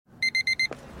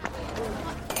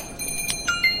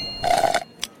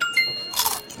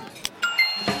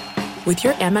With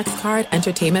your Amex card,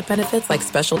 entertainment benefits like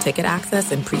special ticket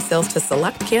access and pre-sales to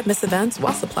select can't-miss events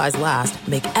while supplies last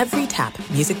make every tap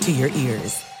music to your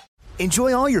ears.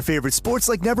 Enjoy all your favorite sports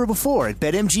like never before at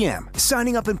BetMGM.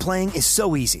 Signing up and playing is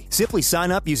so easy. Simply sign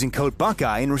up using code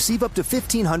Buckeye and receive up to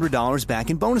 $1,500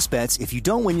 back in bonus bets if you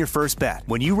don't win your first bet.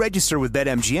 When you register with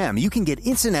BetMGM, you can get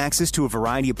instant access to a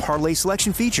variety of parlay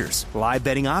selection features, live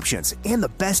betting options, and the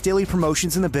best daily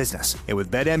promotions in the business. And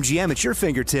with BetMGM at your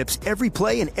fingertips, every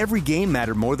play and every game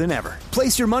matter more than ever.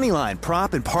 Place your moneyline,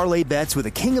 prop, and parlay bets with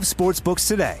the king of sportsbooks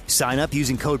today. Sign up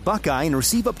using code Buckeye and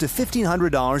receive up to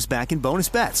 $1,500 back in bonus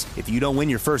bets if you don't win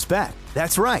your first bet.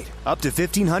 That's right, up to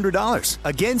 $1,500.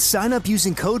 Again, sign up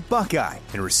using code Buckeye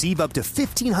and receive up to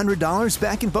 $1,500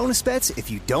 back in bonus bets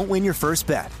if you don't win your first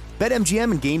bet.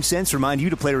 BetMGM and GameSense remind you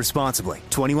to play responsibly.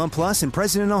 21 plus and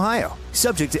present in Ohio.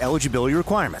 Subject to eligibility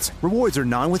requirements. Rewards are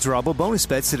non-withdrawable bonus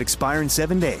bets that expire in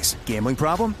 7 days. Gambling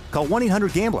problem? Call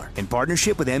 1-800-GAMBLER in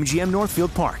partnership with MGM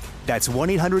Northfield Park. That's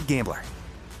 1-800-GAMBLER.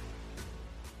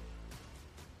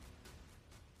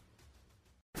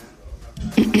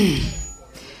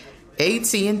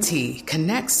 AT&T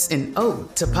connects an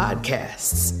ode to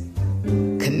podcasts.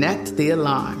 Connect the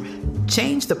alarm.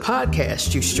 Change the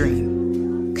podcast you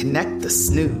stream. Connect the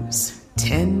snooze.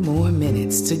 10 more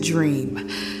minutes to dream.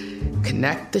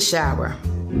 Connect the shower.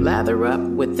 Lather up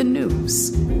with the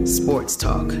news. Sports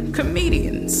talk,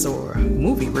 comedians, or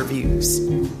movie reviews.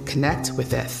 Connect with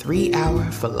that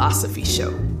 3-hour philosophy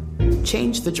show.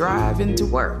 Change the drive into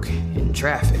work in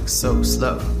traffic so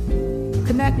slow.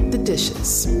 Connect the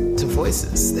dishes to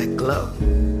voices that glow.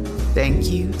 Thank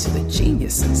you to the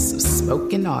geniuses of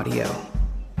spoken audio.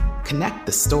 Connect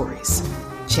the stories.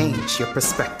 Change your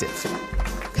perspective.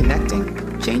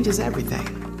 Connecting changes everything.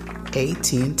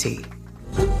 AT&T.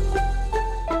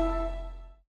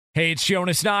 Hey, it's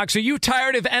Jonas Knox. Are you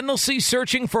tired of endlessly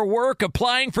searching for work,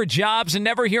 applying for jobs, and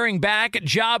never hearing back?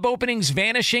 Job openings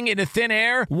vanishing into thin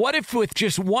air? What if with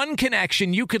just one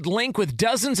connection, you could link with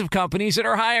dozens of companies that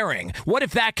are hiring? What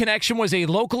if that connection was a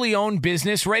locally owned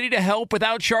business ready to help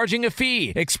without charging a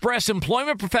fee? Express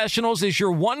Employment Professionals is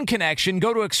your one connection.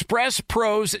 Go to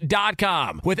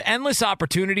expresspros.com. With endless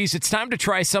opportunities, it's time to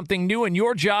try something new in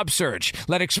your job search.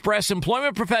 Let Express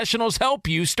Employment Professionals help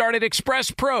you. Start at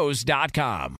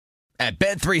expresspros.com. At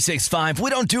Bet365, we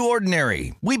don't do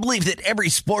ordinary. We believe that every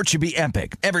sport should be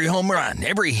epic. Every home run,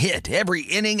 every hit, every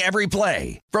inning, every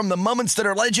play. From the moments that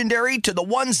are legendary to the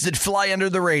ones that fly under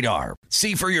the radar.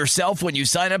 See for yourself when you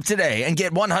sign up today and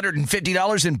get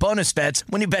 $150 in bonus bets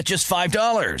when you bet just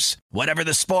 $5. Whatever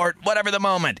the sport, whatever the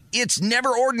moment, it's never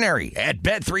ordinary at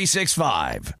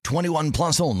Bet365. 21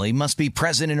 plus only. Must be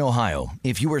present in Ohio.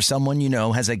 If you or someone you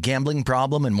know has a gambling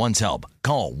problem and wants help,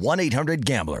 call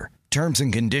 1-800-GAMBLER. Terms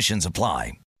and conditions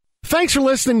apply. Thanks for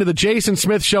listening to the Jason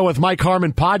Smith Show with Mike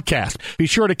Harmon podcast. Be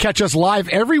sure to catch us live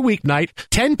every weeknight,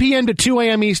 10 p.m. to 2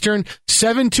 a.m. Eastern,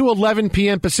 7 to 11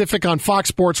 p.m. Pacific on Fox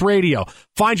Sports Radio.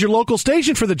 Find your local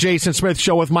station for the Jason Smith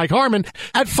Show with Mike Harmon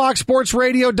at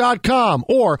foxsportsradio.com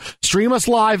or stream us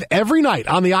live every night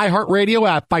on the iHeartRadio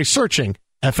app by searching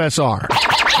FSR. Now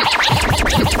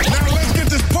let's get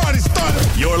this party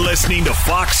started. You're listening to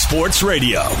Fox Sports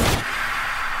Radio.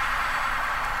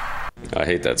 I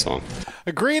hate that song.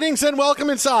 Greetings and welcome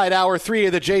inside Hour 3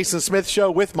 of the Jason Smith Show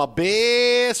with my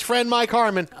best friend Mike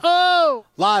Harmon. Oh!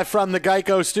 Live from the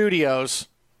Geico Studios,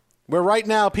 where right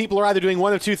now people are either doing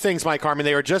one of two things, Mike Harmon.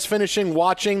 They are just finishing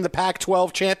watching the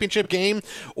Pac-12 championship game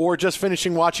or just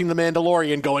finishing watching The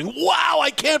Mandalorian going, wow,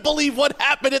 I can't believe what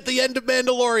happened at the end of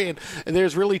Mandalorian. And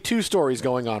there's really two stories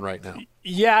going on right now.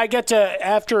 Yeah, I get to,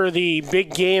 after the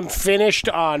big game finished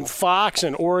on Fox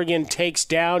and Oregon takes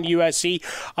down USC,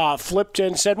 flipped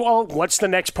and said, well, what's the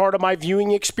next part of my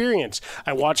viewing experience?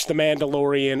 I watched The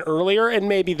Mandalorian earlier, and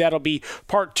maybe that'll be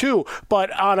part two.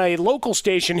 But on a local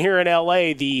station here in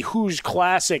L.A., the Who's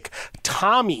Classic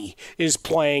Tommy is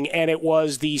playing, and it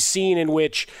was the scene in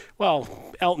which,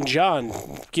 well, Elton John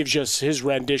gives us his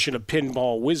rendition of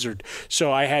Pinball Wizard,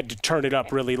 so I had to turn it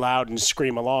up really loud and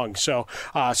scream along. So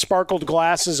sparkled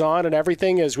glasses on and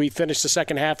everything as we finish the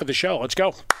second half of the show. Let's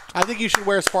go. I think you should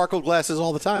wear sparkled glasses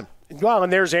all the time. Well,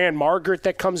 and there's Ann Margaret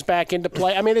that comes back into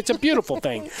play. I mean, it's a beautiful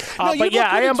thing. No, but yeah,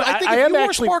 I think if you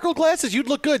wore sparkled glasses, you'd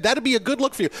look good. That'd be a good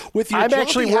look for you. With your I'm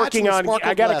actually working on.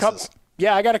 I got glasses.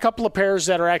 I got a couple of pairs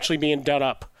that are actually being done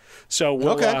up. So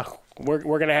we'll, we're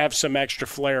going to have some extra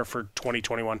flair for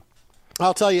 2021.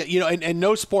 I'll tell you, and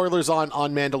no spoilers on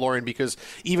Mandalorian, because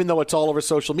even though it's all over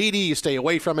social media, you stay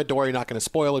away from it. Don't worry, not going to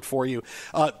spoil it for you.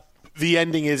 the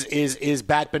ending is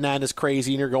bat bananas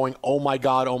crazy and you're going, oh my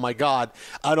God.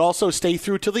 I'd also stay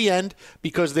through to the end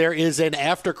because there is an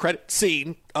after credit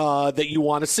scene that you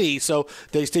want to see. So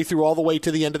they stay through all the way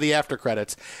to the end of the after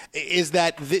credits. Is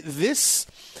that this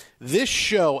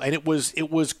show, and it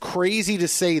was crazy to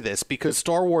say this because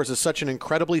Star Wars is such an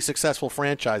incredibly successful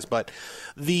franchise, but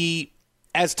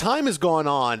as time has gone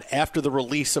on after the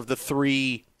release of the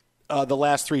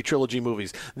last three trilogy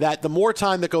movies, that the more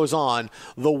time that goes on,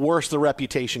 the worse the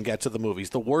reputation gets of the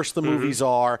movies. The worse the movies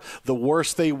are, the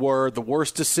worse they were, the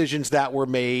worse decisions that were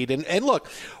made. And look,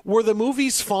 were the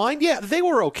movies fine? Yeah, they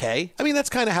were okay. I mean, that's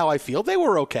kind of how I feel. They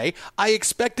were okay. I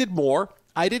expected more.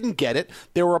 I didn't get it.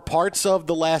 There were parts of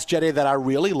The Last Jedi that I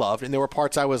really loved, and there were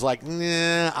parts I was like,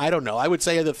 nah, I don't know. I would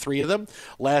say of the three of them,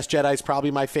 Last Jedi is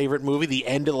probably my favorite movie. The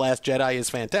end of The Last Jedi is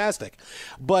fantastic.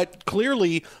 But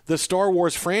clearly, the Star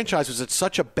Wars franchise was at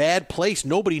such a bad place,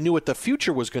 nobody knew what the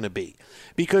future was going to be.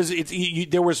 Because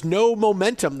there was no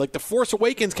momentum. Like, The Force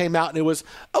Awakens came out, and it was,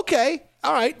 okay,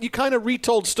 all right, you kind of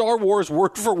retold Star Wars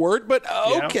word for word, but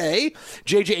okay. Yeah.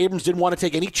 J.J. Abrams didn't want to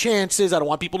take any chances. I don't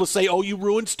want people to say, oh, you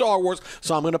ruined Star Wars,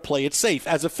 so I'm going to play it safe.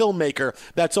 As a filmmaker,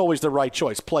 that's always the right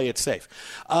choice. Play it safe.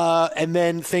 And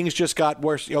then things just got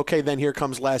worse. Okay, then here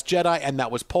comes Last Jedi, and that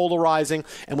was polarizing.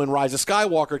 And when Rise of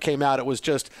Skywalker came out, it was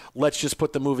just, let's just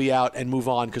put the movie out and move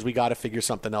on because we got to figure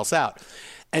something else out.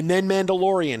 And then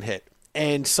Mandalorian hit.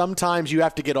 And sometimes you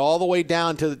have to get all the way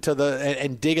down to the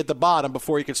and dig at the bottom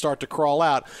before you can start to crawl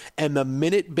out. And the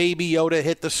minute Baby Yoda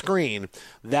hit the screen,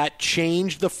 that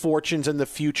changed the fortunes and the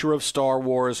future of Star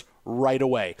Wars right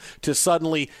away. To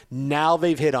suddenly, now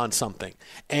they've hit on something.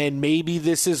 And maybe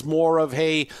this is more of,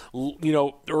 hey,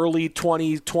 early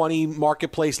 2020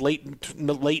 marketplace,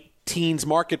 late teens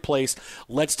marketplace.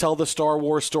 Let's tell the Star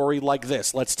Wars story like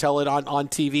this. Let's tell it on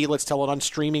TV. Let's tell it on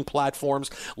streaming platforms.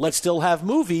 Let's still have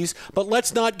movies, but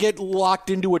let's not get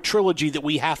locked into a trilogy that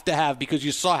we have to have because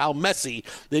you saw how messy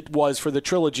it was for the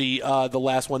trilogy, the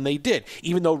last one they did.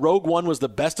 Even though Rogue One was the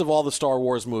best of all the Star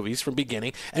Wars movies from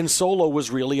beginning, and Solo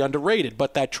was really underrated,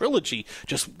 but that trilogy,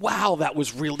 just wow, that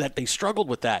was real, that they struggled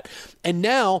with that. And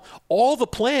now, all the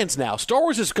plans now, Star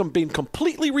Wars has been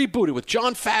completely rebooted with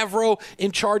Jon Favreau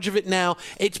in charge of it now.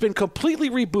 It's been completely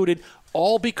rebooted,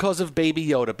 all because of Baby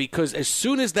Yoda, because as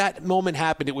soon as that moment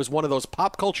happened, it was one of those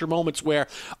pop culture moments where,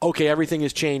 okay, everything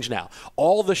has changed now.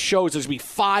 All the shows, there's going to be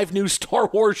 5 new Star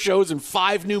Wars shows and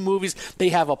 5 new movies. They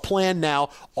have a plan now,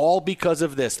 all because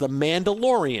of this. The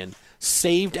Mandalorian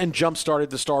saved and jump-started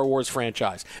the Star Wars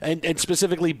franchise. And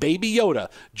specifically, Baby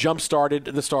Yoda jump-started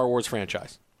the Star Wars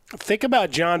franchise. Think about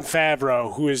Jon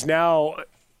Favreau, who is now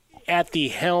at the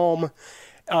helm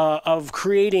of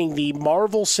creating the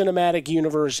Marvel Cinematic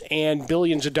Universe and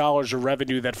billions of dollars of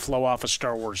revenue that flow off of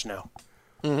Star Wars now.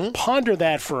 Mm-hmm. Ponder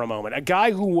that for a moment. A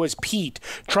guy who was Pete,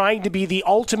 trying to be the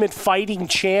ultimate fighting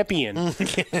champion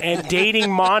and dating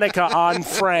Monica on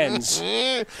Friends,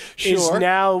 is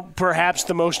now perhaps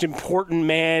the most important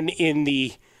man in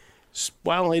the...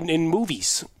 Well, in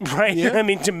movies, right? Yeah. I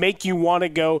mean, to make you want to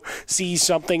go see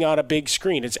something on a big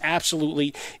screen. It's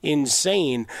absolutely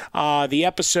insane. The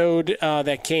episode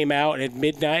that came out at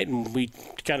midnight, and we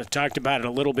kind of talked about it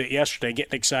a little bit yesterday,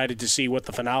 getting excited to see what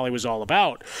the finale was all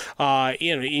about.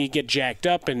 You get jacked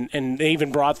up, and they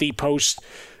even brought the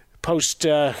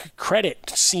post-credit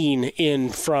scene in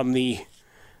from the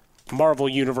Marvel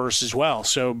Universe as well,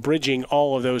 so bridging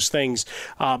all of those things,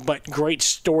 but great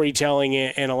storytelling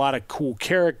and a lot of cool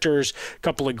characters, a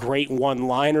couple of great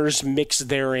one-liners mixed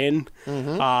therein.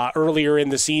 Earlier in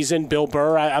the season, Bill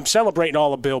Burr, I'm celebrating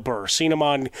all of Bill Burr, seen him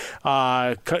on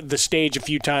the stage a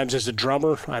few times as a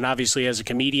drummer and obviously as a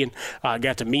comedian.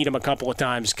 Got to meet him a couple of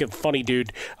times. Funny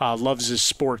dude, loves his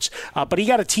sports, but he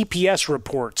got a TPS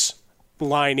reports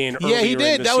line in earlier. Yeah, he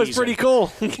did. That was pretty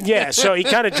cool. Yeah, so he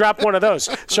kind of dropped one of those.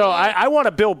 So I want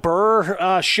a Bill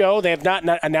Burr show. They have not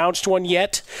announced one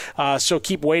yet, so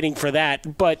keep waiting for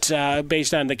that. But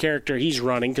based on the character he's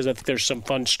running, because I think there's some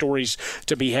fun stories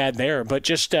to be had there. But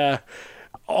just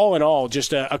all in all,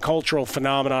 just a cultural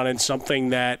phenomenon and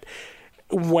something that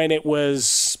when it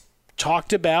was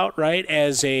talked about, right,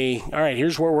 as all right,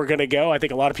 here's where we're going to go. I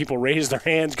think a lot of people raised their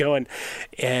hands going,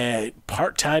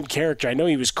 part-time character. I know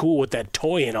he was cool with that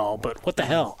toy and all, but what the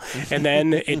hell? And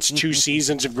then it's 2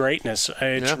 seasons of greatness.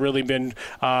 It's really been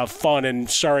fun, and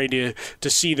sorry to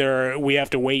see we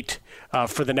have to wait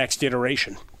for the next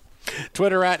iteration.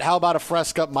 Twitter at How About a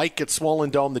Fresca. Mike gets Swollen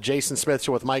Dome. The Jason Smith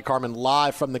Show with Mike Harmon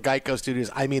live from the Geico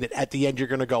Studios. I mean, at the end, you're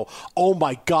going to go, oh,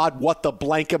 my God, what the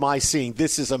blank am I seeing?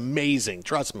 This is amazing.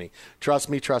 Trust me.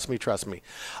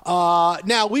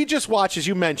 Now, we just watched, as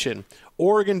you mentioned,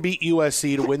 Oregon beat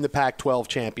USC to win the Pac-12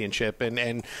 championship,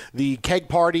 and the keg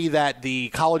party that the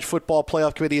College Football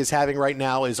Playoff Committee is having right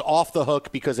now is off the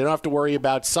hook because they don't have to worry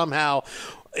about somehow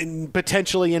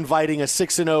potentially inviting a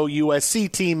 6-0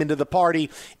 USC team into the party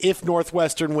if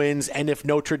Northwestern wins and if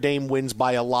Notre Dame wins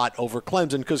by a lot over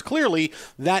Clemson, because clearly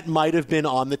that might have been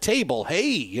on the table. Hey,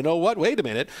 you know what? Wait a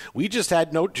minute. We just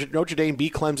had Notre Dame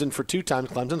beat Clemson for 2 times.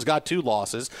 Clemson's got 2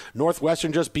 losses.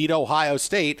 Northwestern just beat Ohio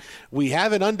State. We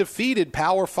have an undefeated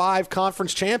Power 5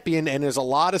 conference champion, and there's a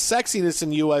lot of sexiness in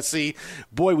USC.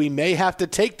 Boy, we may have to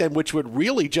take them, which would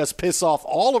really just piss off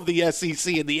all of the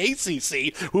SEC and the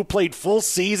ACC, who played full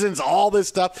seasons, all this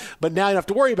stuff. But now you don't have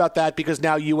to worry about that because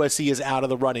now USC is out of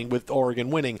the running with Oregon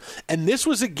winning. And this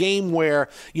was a game where,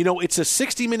 it's a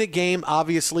 60-minute game,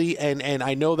 obviously, and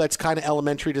I know that's kind of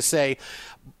elementary to say.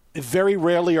 Very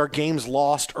rarely are games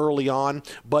lost early on,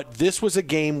 but this was a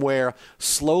game where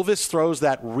Slovis throws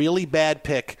that really bad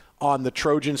pick on the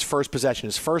Trojans' first possession,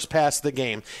 his first pass of the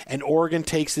game, and Oregon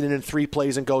takes it in 3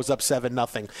 plays and goes up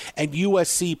 7-0. And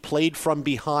USC played from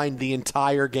behind the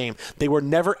entire game. They were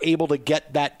never able to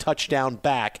get that touchdown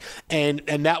back, and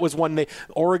that was when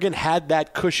Oregon had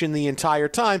that cushion the entire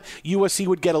time. USC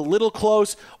would get a little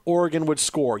close, Oregon would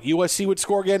score. USC would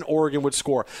score again, Oregon would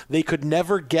score. They could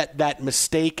never get that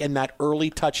mistake and that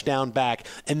early touchdown back,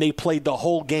 and they played the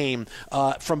whole game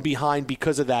from behind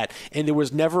because of that. And there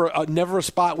was never a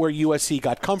spot where USC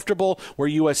got comfortable, where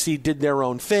USC did their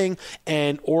own thing,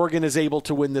 and Oregon is able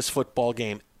to win this football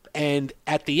game. And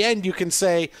at the end, you can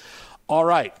say, all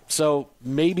right, so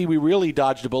maybe we really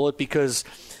dodged a bullet because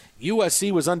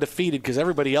USC was undefeated because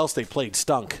everybody else they played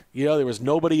stunk. There was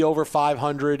nobody over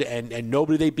 500 and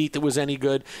nobody they beat that was any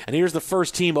good. And here's the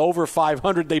first team over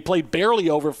 500. They played barely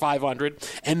over 500,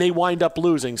 and they wind up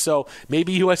losing. So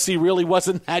maybe USC really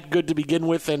wasn't that good to begin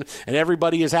with, and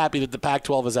everybody is happy that the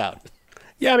Pac-12 is out.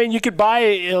 Yeah, I mean, you could buy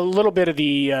a little bit of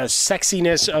the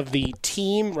sexiness of the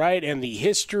team, right, and the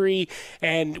history.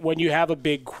 And when you have a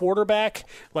big quarterback,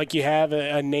 like you have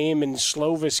a name in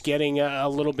Slovis getting a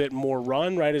little bit more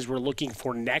run, right, as we're looking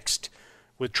for next,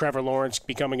 with Trevor Lawrence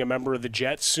becoming a member of the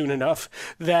Jets soon enough,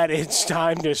 that it's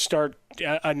time to start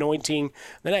anointing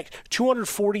the next.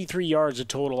 243 yards of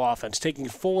total offense, taking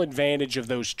full advantage of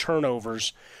those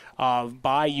turnovers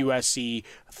by USC.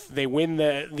 They win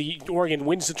the Oregon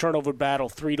wins the turnover battle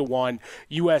 3-1.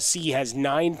 USC has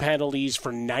 9 penalties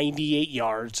for 98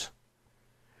 yards.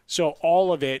 So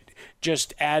all of it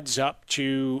just adds up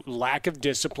to lack of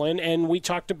discipline, and we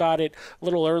talked about it a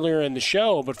little earlier in the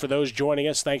show, but for those joining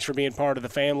us, thanks for being part of the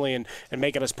family and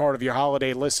making us part of your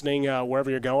holiday listening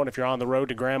wherever you're going. If you're on the road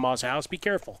to Grandma's house, be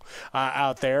careful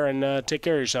out there and take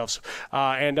care of yourselves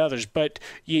and others. But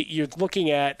you're looking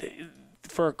at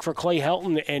for Clay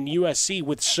Helton and USC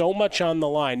with so much on the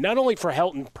line, not only for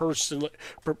Helton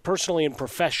personally and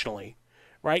professionally,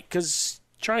 right? Because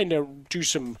trying to do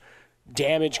some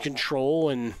damage control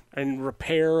and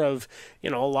repair of a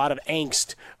lot of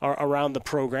angst around the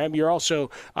program. You're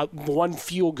also one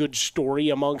feel-good story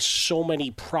amongst so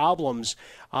many problems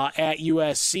at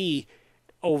USC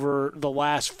over the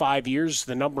last 5 years.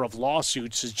 The number of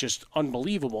lawsuits is just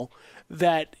unbelievable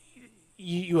that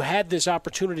you had this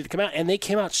opportunity to come out, and they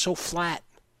came out so flat,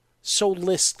 so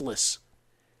listless.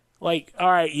 Like, all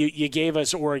right, you gave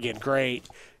us Oregon, great.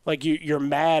 Like, you're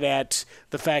mad at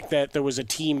the fact that there was a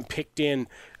team picked in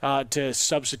to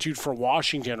substitute for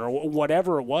Washington or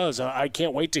whatever it was. I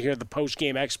can't wait to hear the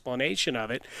post-game explanation of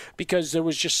it, because there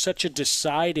was just such a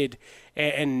decided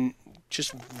and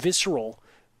just visceral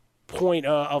point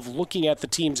of looking at the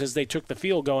teams as they took the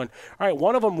field going, all right,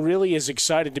 one of them really is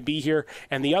excited to be here,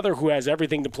 and the other, who has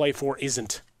everything to play for,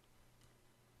 isn't.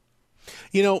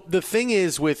 The thing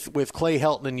is with Clay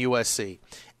Helton and USC,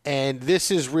 and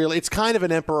this is really, it's kind of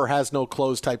an emperor has no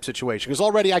clothes type situation, because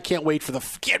already I can't wait for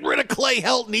get rid of Clay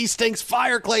Helton. He stinks.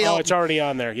 Fire Clay Helton. Oh, it's already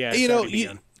on there. Yeah.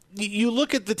 You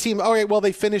look at the team. All right, well,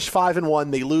 they finished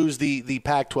 5-1. They lose the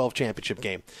Pac-12 championship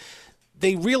game.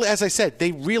 They really, as I said,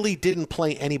 they really didn't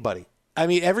play anybody. I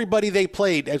mean, everybody they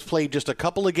played has played just a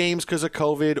couple of games because of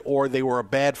COVID, or they were a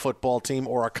bad football team,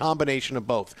 or a combination of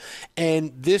both.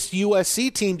 And this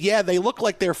USC team, yeah, they look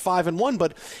like they're 5-1,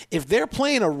 but if they're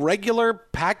playing a regular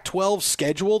Pac-12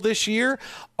 schedule this year,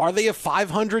 are they a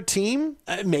 500 team?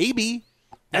 Maybe.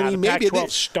 I mean, maybe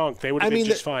Pac-12 stunk. They would have been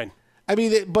just fine. I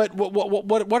mean, but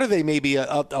what are they? Maybe a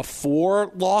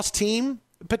 4-loss team?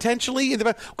 Potentially,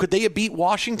 could they have beat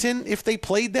Washington if they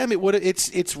played them?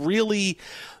 It's really,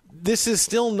 this is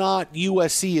still not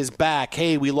USC is back.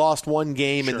 Hey, we lost one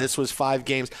game and this was 5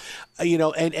 games.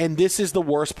 And this is the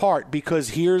worst part, because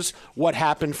here's what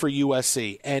happened for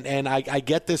USC. And I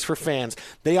get this for fans.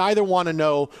 They either want to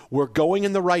know we're going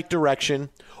in the right direction,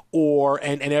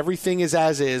 and everything is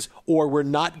as is, or we're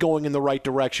not going in the right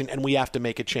direction and we have to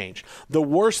make a change. The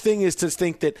worst thing is to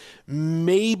think that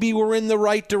maybe we're in the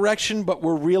right direction, but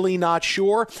we're really not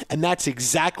sure. And that's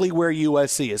exactly where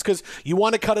USC is, because you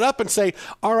want to cut it up and say,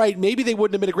 all right, maybe they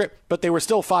wouldn't have been a great, but they were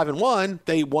still 5-1.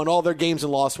 They won all their games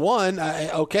and lost one.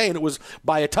 Okay. And it was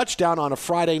by a touchdown on a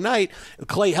Friday night.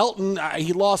 Clay Helton,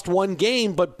 he lost one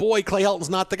game, but boy, Clay Helton's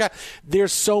not the guy.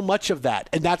 There's so much of that.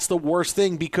 And that's the worst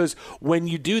thing, because when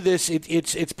you do this,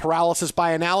 it's paralysis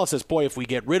by analysis. Boy, if we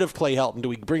get rid of Clay Helton, do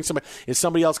we bring somebody? Is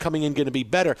somebody else coming in going to be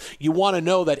better? You want to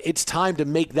know that it's time to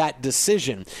make that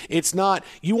decision. It's not,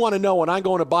 you want to know when I'm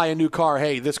going to buy a new car,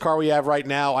 hey, this car we have right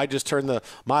now, I just turned the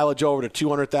mileage over to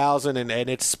 200,000 and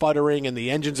it's sputtering and the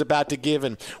engine's about to give.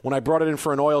 And when I brought it in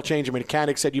for an oil change, a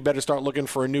mechanic said, you better start looking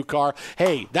for a new car.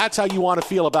 Hey, that's how you want to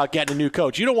feel about getting a new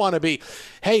coach. You don't want to be,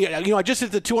 hey, I just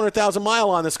hit the 200,000 mile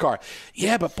on this car.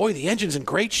 Yeah, but boy, the engine's in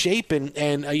great shape and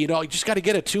you just got to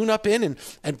get a tune-up in,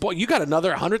 and boy, you got another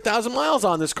 100,000 miles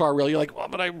on this car. Really, you're like, well,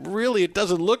 but it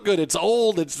doesn't look good. It's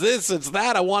old. It's this. It's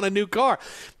that. I want a new car.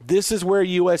 This is where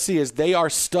USC is. They are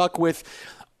stuck with,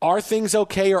 are things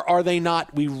okay or are they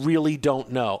not? We really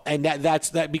don't know. And that's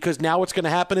because now what's going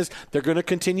to happen is they're going to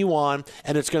continue on,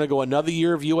 and it's going to go another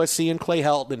year of USC and Clay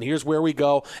Helton, and here's where we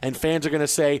go, and fans are going to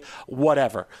say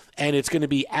whatever. And it's going to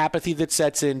be apathy that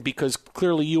sets in, because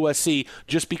clearly USC,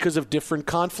 just because of different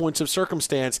confluence of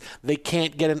circumstance, they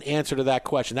can't get an answer to that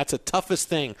question. That's the toughest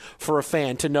thing for a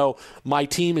fan, to know my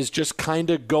team is just kind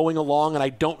of going along and I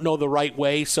don't know the right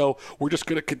way, so we're just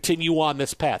going to continue on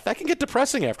this path. That can get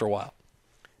depressing after a while.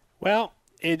 Well,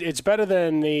 it's better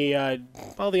than the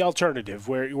alternative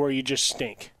where you just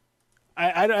stink.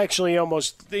 I actually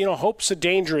almost, hope's a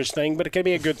dangerous thing, but it can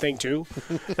be a good thing too.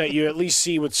 That you at least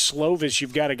see with Slovis,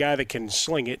 you've got a guy that can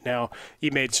sling it. Now,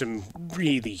 he made some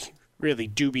really, really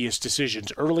dubious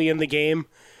decisions early in the game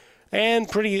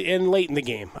and late in the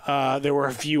game. There were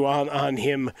a few on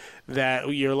him that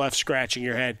you're left scratching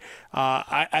your head.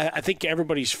 I think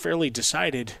everybody's fairly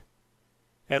decided,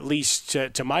 at least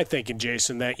to my thinking,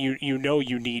 Jason, that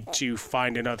you need to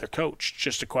find another coach.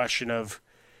 Just a question of,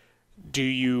 do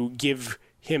you give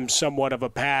him somewhat of a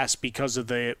pass because of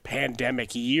the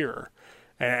pandemic year?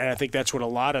 And I think that's what a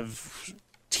lot of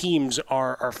teams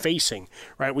are facing,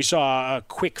 right? We saw a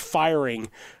quick firing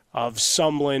of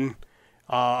Sumlin,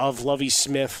 of Lovie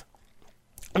Smith.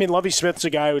 I mean, Lovie Smith's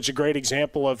a guy who's a great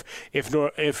example of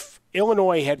if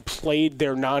Illinois had played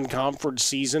their non-conference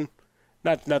season,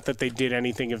 Not that they did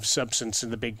anything of substance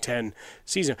in the Big Ten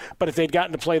season, but if they'd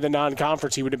gotten to play the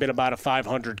non-conference, he would have been about a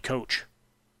 500 coach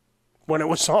when it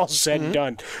was all said and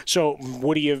done. So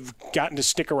would he have gotten to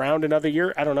stick around another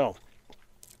year? I don't know.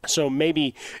 So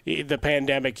maybe the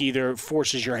pandemic either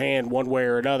forces your hand one way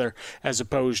or another, as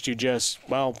opposed to just,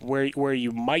 where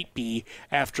you might be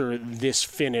after this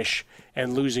finish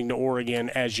and losing to Oregon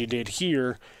as you did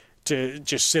here, to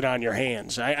just sit on your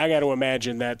hands. I got to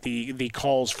imagine that the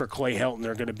calls for Clay Helton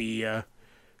are going to be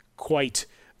quite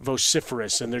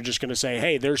vociferous, and they're just going to say,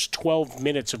 hey, there's 12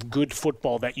 minutes of good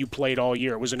football that you played all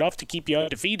year. It was enough to keep you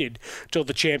undefeated till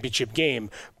the championship game,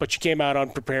 but you came out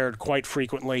unprepared quite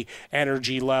frequently,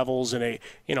 energy levels, and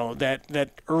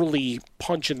that early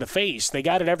punch in the face. They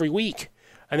got it every week.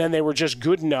 And then they were just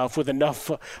good enough with enough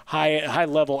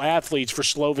high-level athletes for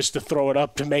Slovis to throw it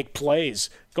up to make plays.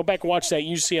 Go back and watch that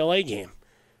UCLA game.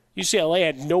 UCLA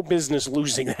had no business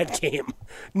losing that game.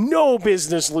 No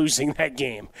business losing that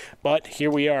game. But here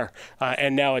we are.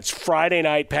 And now it's Friday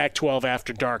night, Pac-12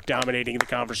 after dark, dominating the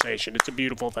conversation. It's a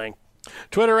beautiful thing.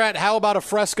 Twitter at How About a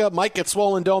Fresca, Mike at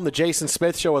Swollen Dome, the Jason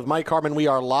Smith Show with Mike Harmon. We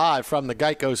are live from the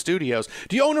Geico Studios.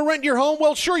 Do you own or rent your home?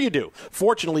 Well, sure you do.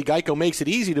 Fortunately, Geico makes it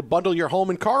easy to bundle your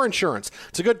home and car insurance.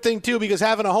 It's a good thing, too, because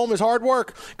having a home is hard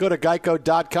work. Go to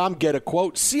geico.com, get a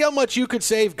quote, see how much you could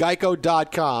save.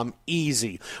 Geico.com,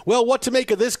 easy. Well, what to make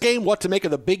of this game? What to make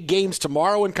of the big games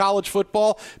tomorrow in college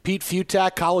football? Pete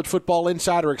Futak, college football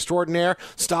insider extraordinaire,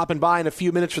 stopping by in a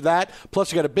few minutes for that.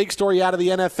 Plus, you got a big story out of the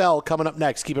NFL coming up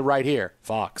next. Keep it right here.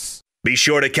 Fox. Be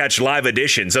sure to catch live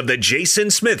editions of The Jason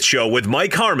Smith Show with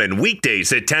Mike Harmon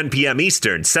weekdays at 10 p.m.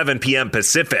 Eastern, 7 p.m.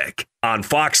 Pacific on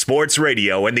Fox Sports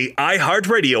Radio and the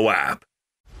iHeartRadio app.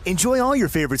 Enjoy all your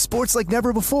favorite sports like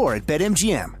never before at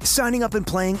BetMGM. Signing up and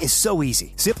playing is so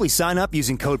easy. Simply sign up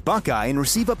using code Buckeye and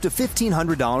receive up to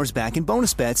 $1,500 back in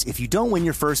bonus bets if you don't win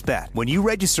your first bet. When you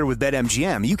register with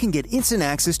BetMGM, you can get instant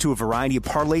access to a variety of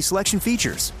parlay selection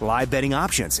features, live betting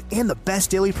options, and the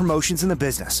best daily promotions in the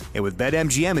business. And with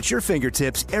BetMGM at your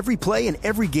fingertips, every play and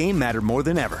every game matter more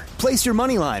than ever. Place your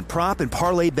moneyline, prop, and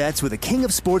parlay bets with the king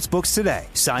of sportsbooks today.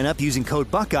 Sign up using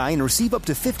code Buckeye and receive up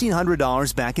to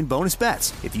 $1,500 back in bonus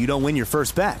bets if you don't win your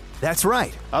first bet. That's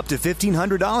right, up to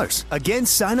 $1,500. Again,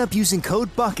 sign up using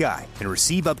code Buckeye and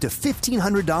receive up to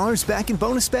 $1,500 back in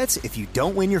bonus bets if you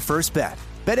don't win your first bet.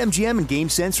 BetMGM and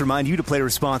GameSense remind you to play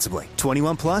responsibly.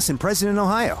 21 plus and present in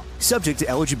Ohio. Subject to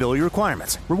eligibility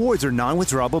requirements. Rewards are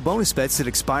non-withdrawable bonus bets that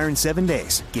expire in 7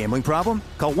 days. Gambling problem?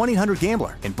 Call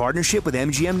 1-800-GAMBLER in partnership with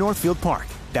MGM Northfield Park.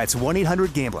 That's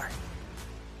 1-800-GAMBLER.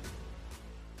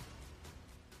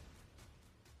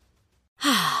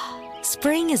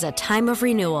 Spring is a time of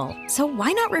renewal, so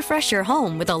why not refresh your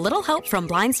home with a little help from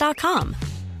Blinds.com?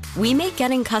 We make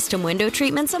getting custom window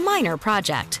treatments a minor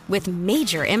project with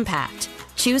major impact.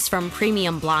 Choose from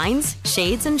premium blinds,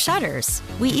 shades, and shutters.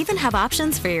 We even have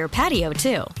options for your patio,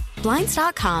 too.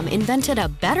 Blinds.com invented a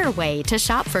better way to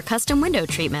shop for custom window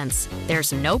treatments.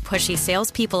 There's no pushy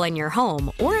salespeople in your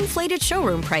home or inflated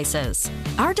showroom prices.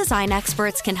 Our design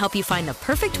experts can help you find the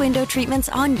perfect window treatments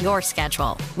on your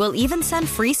schedule. We'll even send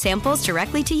free samples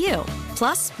directly to you.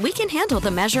 Plus, we can handle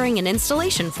the measuring and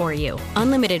installation for you.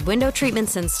 Unlimited window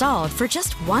treatments installed for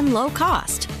just one low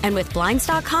cost. And with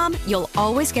Blinds.com, you'll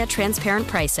always get transparent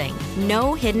pricing.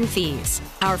 No hidden fees.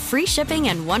 Our free shipping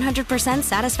and 100%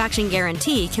 satisfaction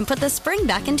guarantee can put the spring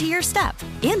back into your step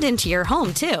and into your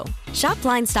home, too. Shop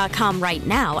Blinds.com right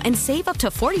now and save up to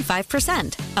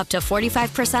 45%. Up to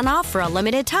 45% off for a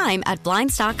limited time at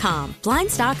Blinds.com.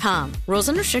 Blinds.com. Rules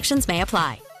and restrictions may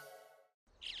apply.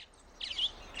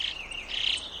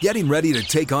 Getting ready to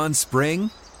take on spring?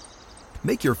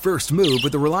 Make your first move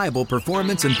with the reliable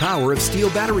performance and power of Steel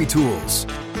battery tools.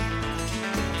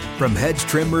 From hedge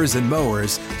trimmers and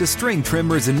mowers to string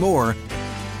trimmers and more,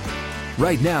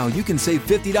 right now you can save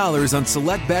 $50 on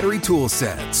select battery tool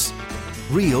sets.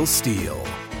 Real Steel.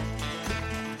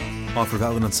 Offer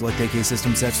valid on select AK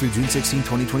system sets through June 16,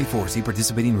 2024. See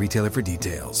participating retailer for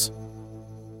details.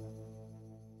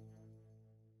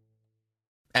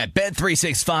 At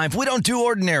Bet365, we don't do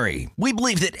ordinary. We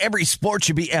believe that every sport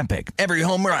should be epic. Every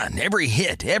home run, every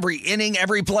hit, every inning,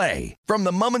 every play. From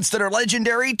the moments that are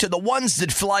legendary to the ones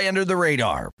that fly under the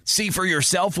radar. See for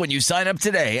yourself when you sign up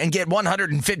today and get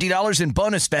 $150 in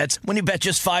bonus bets when you bet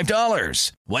just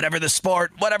 $5. Whatever the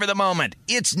sport, whatever the moment,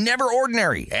 it's never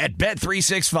ordinary at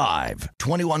Bet365.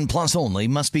 21 plus only.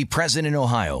 Must be present in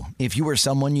Ohio. If you or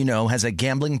someone you know has a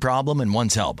gambling problem and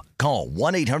wants help, call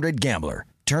 1-800-GAMBLER.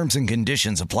 Terms and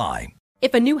conditions apply.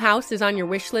 If a new house is on your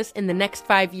wish list in the next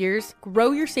 5 years,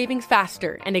 grow your savings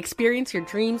faster and experience your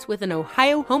dreams with an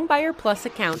Ohio Homebuyer Plus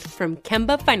account from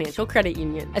Kemba Financial Credit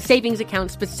Union. A savings account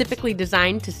specifically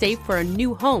designed to save for a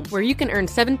new home where you can earn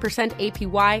 7%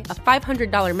 APY, a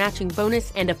 $500 matching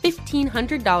bonus, and a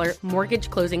 $1,500 mortgage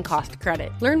closing cost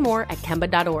credit. Learn more at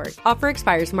Kemba.org. Offer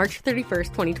expires March 31st,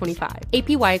 2025.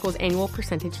 APY equals annual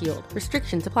percentage yield.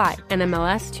 Restrictions apply.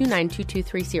 NMLS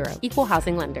 292230. Equal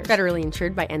housing lender. Federally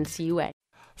insured by NCUA.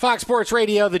 Fox Sports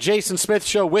Radio, the Jason Smith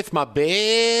Show with my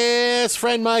best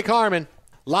friend Mike Harmon.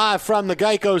 Live from the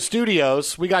Geico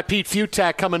Studios. We got Pete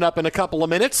Futak coming up in a couple of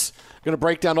minutes. Going to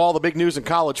break down all the big news in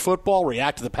college football,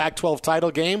 react to the Pac-12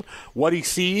 title game, what he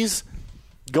sees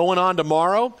going on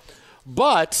tomorrow.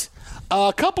 But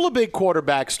a couple of big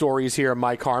quarterback stories here,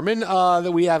 Mike Harmon,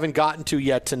 that we haven't gotten to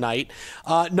yet tonight.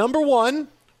 Number one,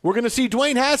 we're going to see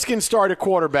Dwayne Haskins start at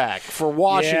quarterback for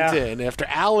Washington after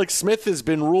Alex Smith has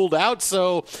been ruled out.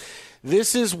 So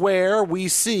this is where we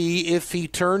see if he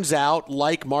turns out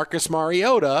like Marcus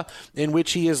Mariota, in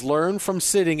which he has learned from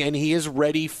sitting and he is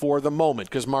ready for the moment.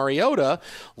 Because Mariota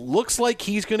looks like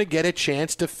he's going to get a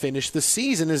chance to finish the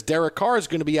season, as Derek Carr is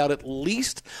going to be out at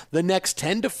least the next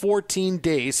 10 to 14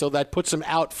 days. So that puts him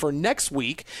out for next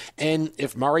week. And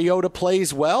if Mariota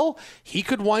plays well, he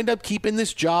could wind up keeping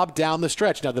this job down the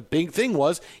stretch. Now, the big thing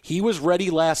was he was ready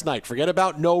last night. Forget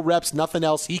about no reps, nothing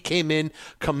else. He came in,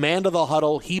 command of the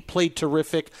huddle. He played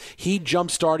terrific. He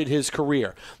jump-started his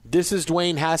career. This is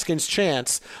Dwayne Haskins'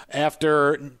 chance,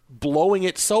 after blowing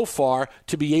it so far,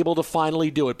 to be able to finally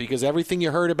do it, because everything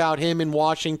you heard about him in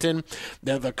Washington,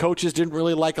 the coaches didn't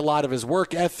really like a lot of his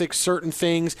work ethic, certain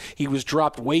things. He was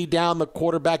dropped way down the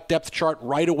quarterback depth chart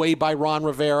right away by Ron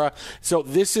Rivera. So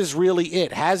this is really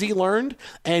it. Has he learned?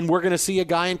 And we're going to see a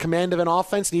guy in command of an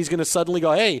offense, and he's going to suddenly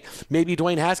go, hey, maybe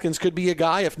Dwayne Haskins could be a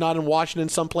guy, if not in Washington,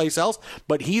 someplace else.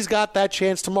 But he's got that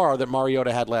chance tomorrow that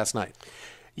Mariota had last night.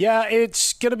 Yeah,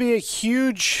 it's going to be a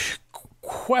huge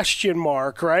question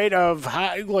mark, right? Of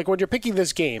how, like, when you're picking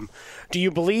this game, do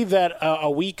you believe that a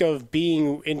week of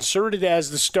being inserted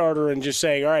as the starter and just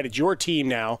saying, all right, it's your team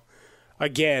now,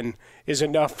 again, is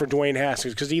enough for Dwayne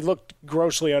Haskins? Because he looked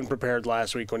grossly unprepared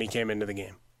last week when he came into the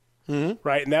game. Mm-hmm.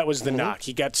 Right, and that was the knock.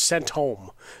 He got sent home.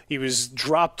 He was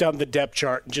dropped on the depth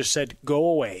chart and just said, go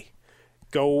away.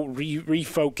 Go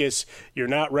refocus. You're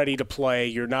not ready to play.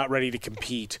 You're not ready to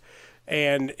compete.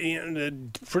 And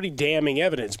pretty damning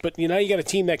evidence. But now you got a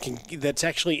team that's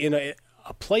actually in a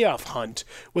playoff hunt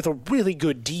with a really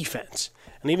good defense.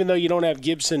 And even though you don't have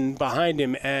Gibson behind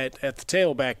him at the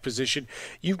tailback position,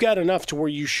 you've got enough to where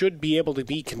you should be able to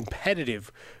be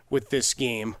competitive with this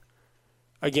game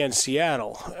against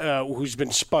Seattle, who's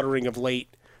been sputtering of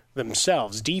late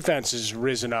themselves. Defense has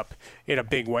risen up in a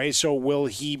big way, so will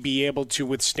he be able to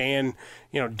withstand,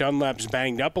 Dunlap's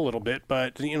banged up a little bit,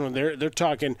 but, they're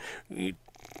talking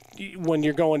when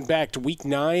you're going back to week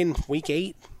 9, week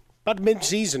 8, about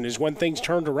mid-season is when things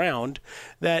turned around,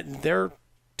 that they're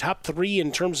top 3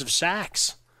 in terms of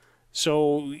sacks.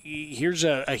 So here's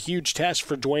a huge test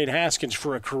for Dwayne Haskins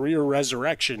for a career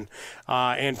resurrection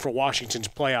and for Washington's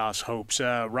playoffs hopes.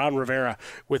 Ron Rivera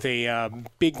with a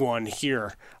big one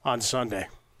here on Sunday.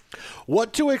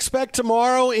 What to expect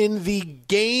tomorrow in the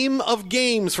game of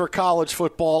games for college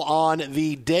football on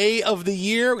the day of the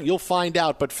year? You'll find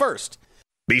out. But first,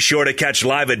 be sure to catch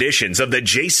live editions of The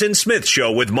Jason Smith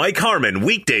Show with Mike Harmon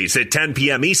weekdays at 10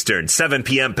 p.m. Eastern, 7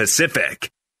 p.m. Pacific.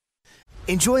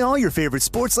 Enjoy all your favorite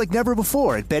sports like never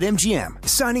before at BetMGM.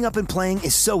 Signing up and playing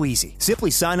is so easy.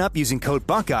 Simply sign up using code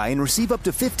Buckeye and receive up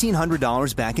to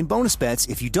 $1,500 back in bonus bets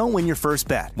if you don't win your first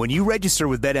bet. When you register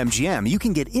with BetMGM, you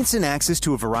can get instant access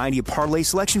to a variety of parlay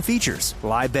selection features,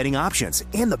 live betting options,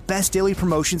 and the best daily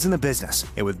promotions in the business.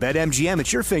 And with BetMGM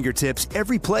at your fingertips,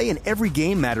 every play and every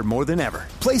game matter more than ever.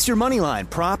 Place your moneyline,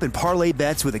 prop, and parlay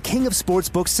bets with the king of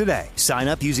sportsbooks today. Sign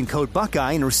up using code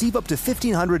Buckeye and receive up to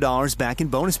 $1,500 back in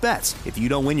bonus bets if you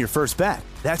don't win your first bet.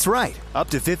 That's right, up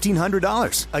to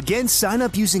 $1,500. Again, sign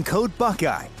up using code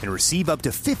Buckeye and receive up to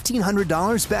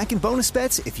 $1,500 back in bonus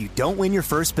bets if you don't win your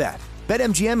first bet.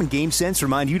 BetMGM and GameSense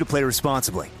remind you to play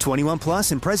responsibly. 21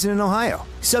 plus and present in Ohio.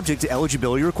 Subject to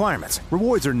eligibility requirements.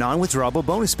 Rewards are non-withdrawable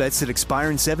bonus bets that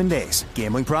expire in 7 days.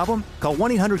 Gambling problem? Call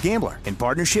 1-800-GAMBLER in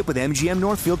partnership with MGM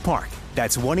Northfield Park.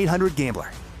 That's 1-800-GAMBLER.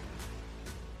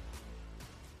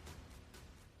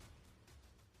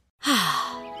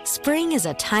 Spring is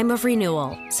a time of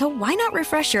renewal, so why not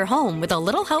refresh your home with a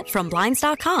little help from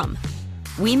Blinds.com?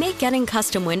 We make getting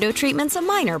custom window treatments a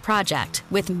minor project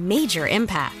with major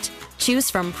impact. Choose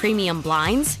from premium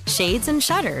blinds, shades, and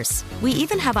shutters. We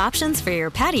even have options for your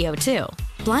patio, too.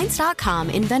 Blinds.com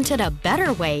invented a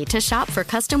better way to shop for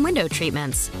custom window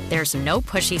treatments. There's no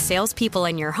pushy salespeople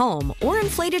in your home or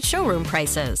inflated showroom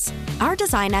prices. Our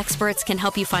design experts can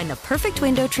help you find the perfect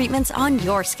window treatments on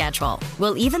your schedule.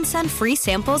 We'll even send free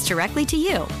samples directly to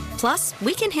you. Plus,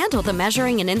 we can handle the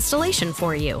measuring and installation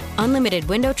for you. Unlimited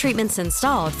window treatments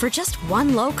installed for just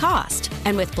one low cost.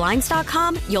 And with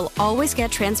Blinds.com, you'll always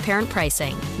get transparent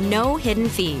pricing. No hidden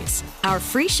fees. Our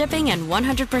free shipping and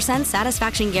 100%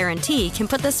 satisfaction guarantee can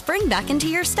put the spring back into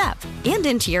your step and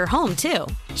into your home, too.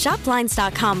 Shop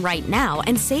Blinds.com right now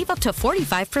and save up to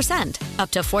 45%.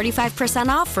 Up to 45%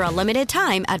 off for a limited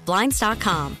time at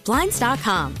Blinds.com.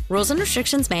 Blinds.com. Rules and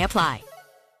restrictions may apply.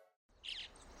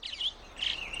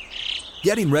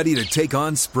 Getting ready to take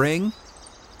on spring?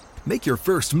 Make your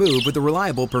first move with the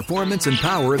reliable performance and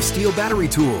power of Steel battery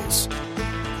tools.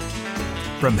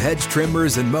 From hedge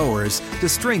trimmers and mowers to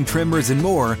string trimmers and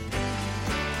more,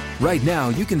 right now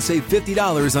you can save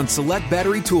 $50 on select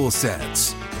battery tool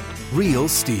sets. Real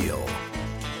Steel.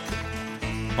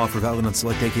 Offer valid on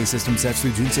select AK system sets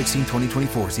through June 16,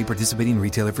 2024. See participating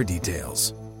retailer for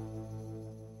details.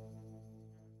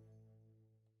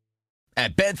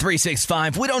 At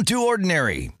Bet365, we don't do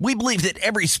ordinary. We believe that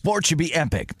every sport should be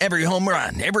epic. Every home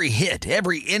run, every hit,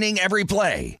 every inning, every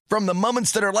play. From the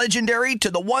moments that are legendary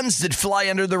to the ones that fly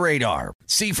under the radar.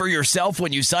 See for yourself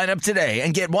when you sign up today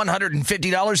and get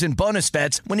 $150 in bonus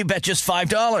bets when you bet just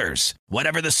 $5.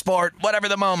 Whatever the sport, whatever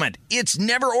the moment, it's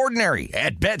never ordinary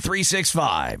at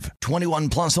Bet365. 21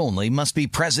 plus only. Must be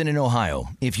present in Ohio.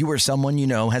 If you or someone you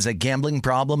know has a gambling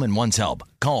problem and wants help,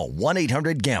 call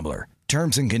 1-800-GAMBLER.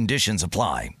 Terms and conditions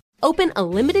apply. Open a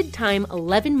limited-time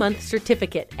 11-month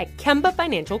certificate at Kemba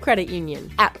Financial Credit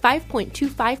Union. At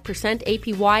 5.25%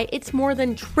 APY, it's more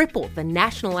than triple the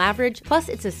national average, plus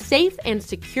it's a safe and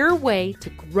secure way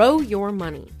to grow your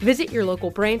money. Visit your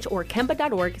local branch or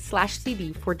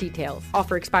kemba.org/cb for details.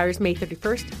 Offer expires May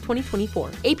 31st, 2024.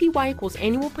 APY equals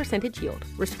annual percentage yield.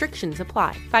 Restrictions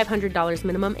apply. $500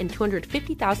 minimum and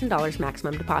 $250,000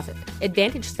 maximum deposit.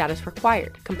 Advantage status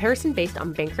required. Comparison based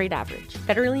on bank rate average.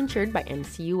 Federally insured by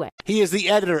NCUA. He is the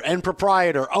editor and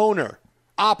proprietor, owner,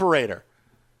 operator.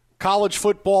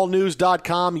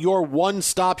 CollegeFootballNews.com, your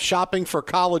one-stop shopping for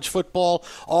college football.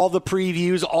 All the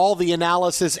previews, all the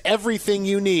analysis, everything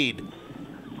you need.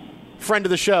 Friend of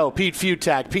the show, Pete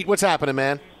Futak. Pete, what's happening,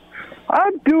 man?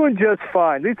 I'm doing just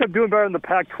fine. At least I'm doing better than the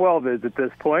Pac-12 is at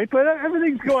this point, but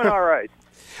everything's going all right.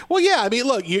 Well, yeah, I mean,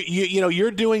 look, you know, you're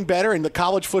doing better, and the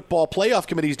College Football Playoff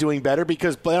Committee is doing better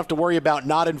because they don't have to worry about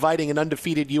not inviting an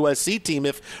undefeated USC team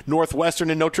if Northwestern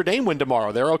and Notre Dame win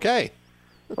tomorrow. They're okay.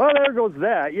 Well, there goes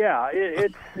that. Yeah,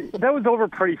 that was over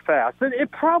pretty fast.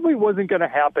 It probably wasn't going to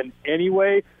happen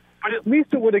anyway, but at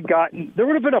least there would have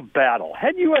been a battle.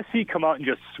 Had USC come out and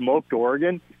just smoked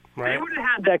Oregon, right, they would have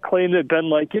had that claim that had been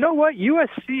like, you know what,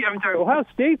 Ohio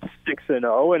State's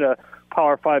 6-0 and a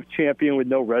Power 5 champion with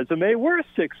no resume. We're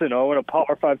 6-0 and a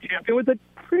Power 5 champion with a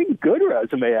pretty good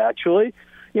resume, actually,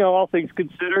 all things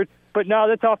considered. But now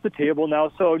that's off the table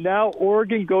now. So now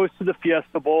Oregon goes to the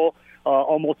Fiesta Bowl,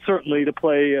 almost certainly to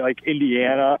play like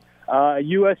Indiana.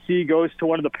 USC goes to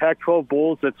one of the Pac-12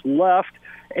 bowls that's left.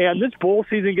 And this bowl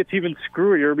season gets even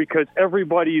screwier because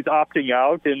everybody's opting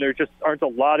out and there just aren't a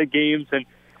lot of games. And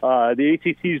the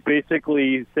ACC is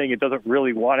basically saying it doesn't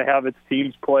really want to have its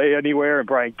teams play anywhere, and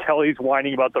Brian Kelly's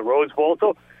whining about the Rose Bowl.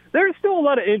 So there's still a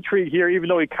lot of intrigue here, even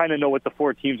though we kind of know what the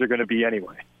four teams are going to be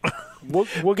anyway.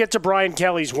 We'll get to Brian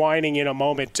Kelly's whining in a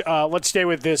moment. Let's stay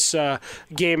with this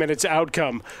game and its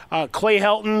outcome. Clay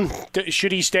Helton,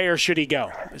 should he stay or should he go?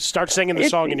 Start singing the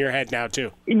song in your head now,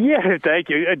 too. Yeah, thank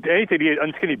you. Anything to get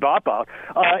Unskinny Bop out.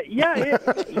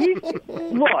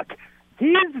 Look,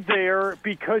 he is there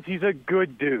because he's a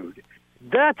good dude.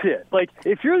 That's it. Like,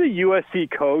 if you're the USC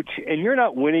coach and you're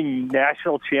not winning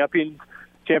national championships,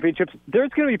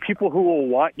 there's going to be people who will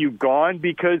want you gone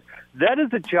because that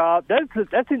is a job.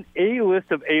 That's an A-list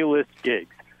of A-list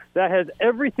gigs. That has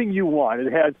everything you want.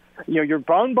 It has, you're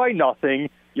bound by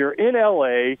nothing. You're in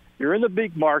L.A. You're in the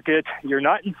big market. You're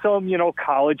not in some,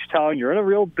 college town. You're in a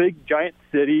real big, giant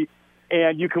city,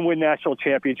 and you can win national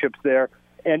championships there.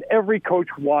 And every coach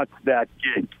wants that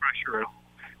gig. Pressure at home.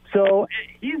 So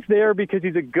he's there because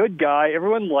he's a good guy.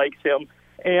 Everyone likes him.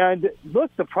 And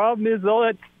look, the problem is, though,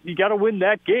 that you got to win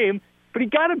that game. But he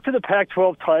got him to the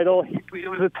Pac-12 title. It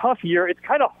was a tough year. It's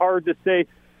kind of hard to say,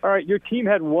 all right, your team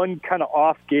had one kind of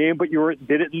off game, but you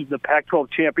did it in the Pac-12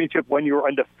 championship when you were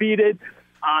undefeated.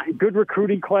 Good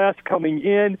recruiting class coming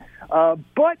in.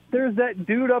 But there's that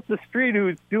dude up the street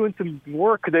who's doing some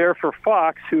work there for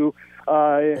Fox who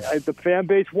the fan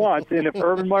base wants. And if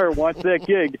Urban Meyer wants that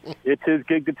gig, it's his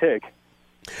gig to take.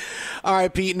 All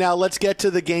right, Pete, now let's get to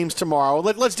the games tomorrow.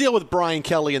 Let's deal with Brian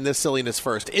Kelly and this silliness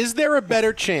first. Is there a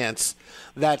better chance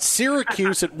that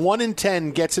Syracuse at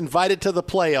 1-10 gets invited to the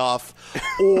playoff,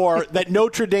 or that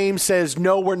Notre Dame says,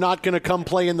 no, we're not going to come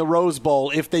play in the Rose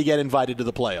Bowl if they get invited to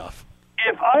the playoff?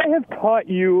 If I have taught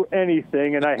you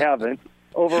anything, and I haven't,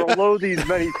 over these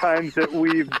many times that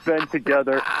we've been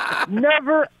together,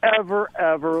 never, ever,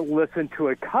 ever listen to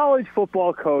a college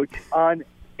football coach on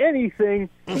anything,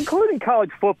 including college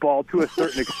football, to a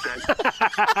certain extent.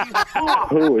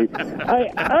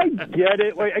 I get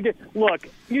it. Look,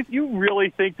 you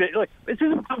really think that this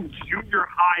isn't some junior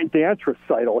high dance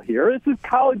recital here. This is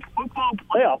college football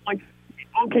playoff.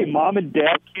 Okay, mom and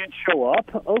dad can't show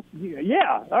up. Oh,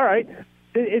 yeah, all right.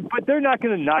 But they're not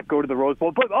going to not go to the Rose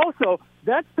Bowl. But also,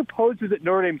 that supposes that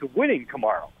Notre Dame's winning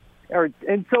tomorrow.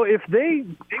 And so if they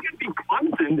can be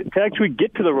Clemson to actually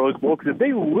get to the Rose Bowl, because if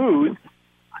they lose,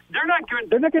 they're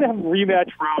not going to have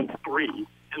rematch round 3 in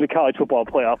the college football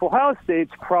playoff. Ohio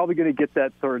State's probably going to get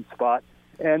that third spot,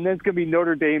 and then it's going to be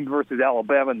Notre Dame versus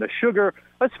Alabama in the Sugar,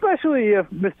 especially if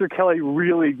Mr. Kelly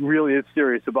really, really is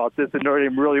serious about this and Notre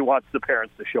Dame really wants the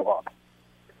parents to show up.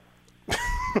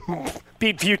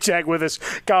 Pete Futek with us,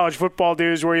 College Football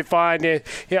News, where you find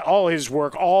all his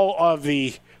work, all of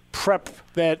the prep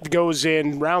that goes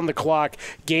in, round-the-clock,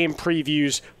 game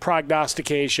previews,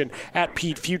 prognostication, at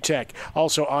Pete Futek.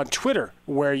 Also on Twitter,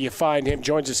 where you find him,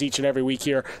 joins us each and every week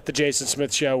here, The Jason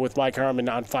Smith Show with Mike Harmon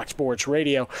on Fox Sports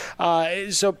Radio.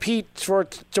 So, Pete, for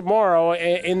tomorrow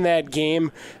in that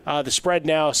game, the spread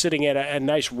now sitting at a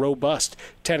nice, robust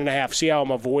 10.5. See how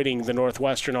I'm avoiding the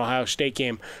Northwestern-Ohio State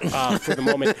game for the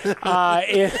moment.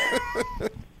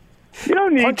 You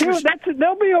don't need to.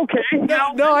 They'll be okay.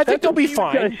 No, I think they'll be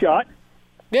fine. Got a shot.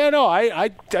 Yeah, no, I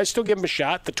still give them a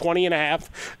shot. The 20.5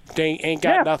 ain't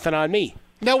got nothing on me.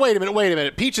 Now, wait a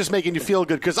minute. Pete's just making you feel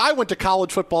good because I went to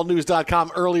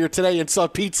collegefootballnews.com earlier today and saw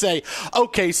Pete say,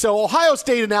 okay, so Ohio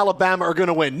State and Alabama are going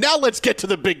to win. Now let's get to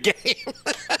the big game.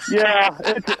 Yeah,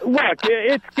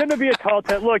 it's going to be a tall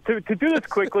test. Look, to do this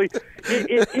quickly,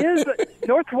 it is –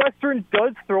 Northwestern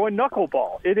does throw a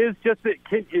knuckleball. It is just that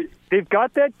they've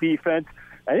got that defense.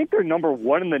 I think they're number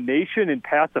one in the nation in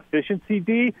pass efficiency,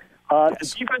 D.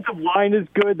 The defensive line is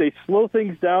good. They slow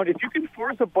things down. If you can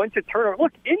force a bunch of turnovers,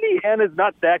 look, Indiana's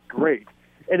not that great,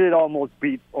 and it almost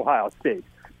beat Ohio State.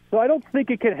 So I don't think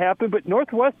it can happen, but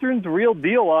Northwestern's real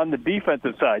deal on the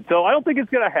defensive side. So I don't think it's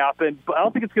going to happen, but I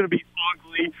don't think it's going to be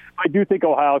ugly. I do think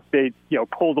Ohio State,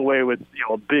 pulls away with,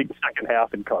 a big second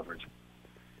half and covers.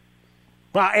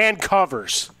 Well, and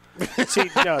covers. See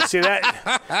that?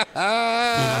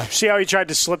 See how he tried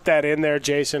to slip that in there,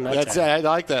 Jason? I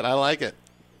like that. I like it.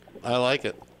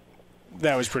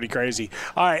 That was pretty crazy.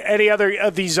 All right, any other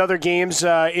of these other games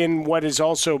in what is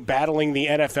also battling the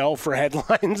NFL for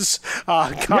headlines?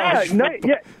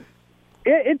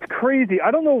 It's crazy.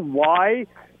 I don't know why.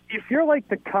 If you're like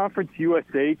the Conference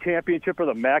USA championship or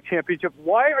the MAC championship,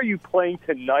 why are you playing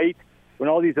tonight when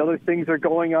all these other things are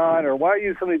going on? Or why are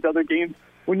you some of these other games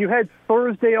when you had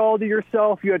Thursday all to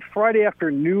yourself, you had Friday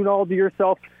afternoon all to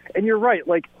yourself? And you're right,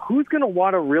 like, who's going to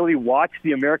want to really watch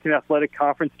the American Athletic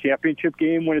Conference championship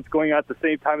game when it's going on at the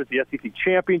same time as the SEC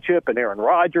championship and Aaron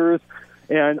Rodgers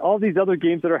and all these other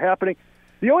games that are happening?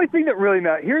 The only thing that really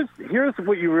matters, here's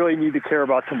what you really need to care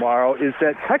about tomorrow, is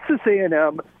that Texas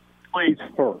A&M plays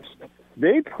first.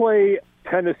 They play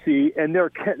Tennessee, and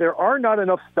there are not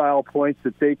enough style points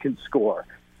that they can score.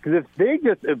 Because if they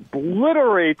just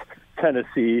obliterate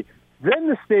Tennessee, then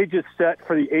the stage is set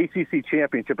for the ACC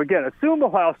championship. Again, assume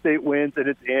Ohio State wins and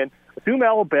it's in. Assume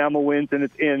Alabama wins and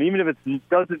it's in. Even if it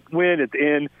doesn't win, it's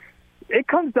in. It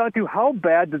comes down to how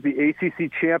bad does the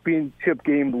ACC championship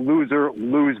game loser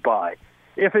lose by.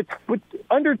 If it's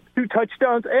under 2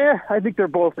 touchdowns, I think they're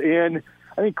both in.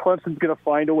 I think Clemson's going to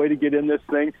find a way to get in this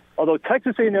thing. Although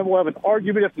Texas A&M will have an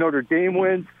argument if Notre Dame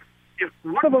wins. If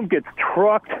one of them gets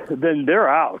trucked, then they're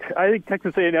out. I think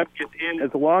Texas A&M gets in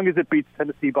as long as it beats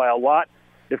Tennessee by a lot.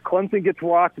 If Clemson gets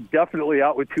rocked, definitely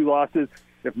out with 2 losses.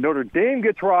 If Notre Dame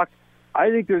gets rocked, I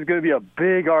think there's going to be a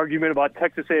big argument about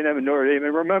Texas A&M and Notre Dame.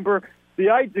 And remember,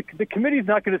 the committee's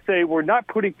not going to say we're not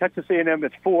putting Texas A&M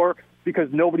at 4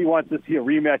 because nobody wants to see a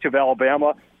rematch of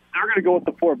Alabama. They're going to go with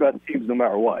the 4 best teams no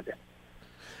matter what.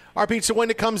 All right, Pete, so when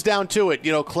it comes down to it,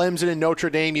 Clemson and Notre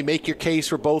Dame, you make your case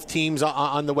for both teams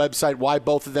on the website, why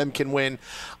both of them can win.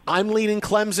 I'm leaning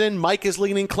Clemson. Mike is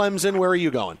leaning Clemson. Where are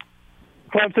you going?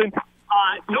 Clemson.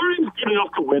 Notre Dame's good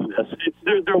enough to win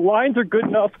this. Their lines are good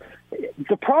enough.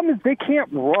 The problem is they can't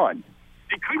run.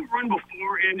 They couldn't run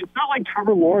before, and it's not like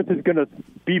Trevor Lawrence is going to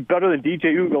be better than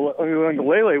DJ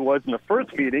Uiagalelei was in the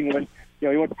first meeting when he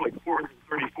went for like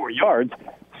 434 yards.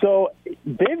 So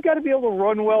they've got to be able to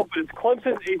run well, but it's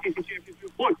Clemson's ACC championship.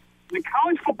 Look, the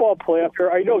college football playoff here,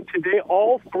 I know today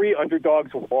all 3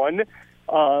 underdogs won,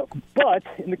 but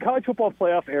in the college football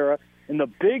playoff era, in the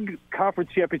big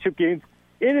conference championship games,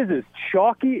 it is as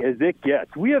chalky as it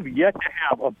gets. We have yet to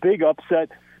have a big upset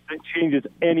that changes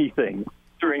anything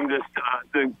during this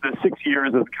the 6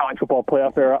 years of the college football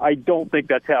playoff era. I don't think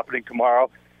that's happening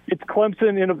tomorrow. It's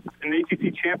Clemson in an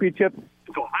ACC championship.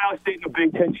 It's Ohio State in the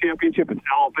Big Ten championship. It's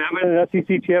Alabama in an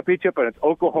SEC championship, and it's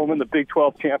Oklahoma in the Big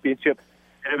 12 championship.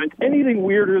 And if it's anything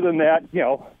weirder than that,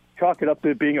 chalk it up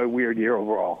to being a weird year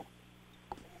overall.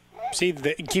 See,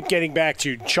 keep getting back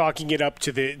to chalking it up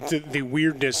to the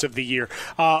weirdness of the year.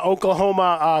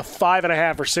 Oklahoma,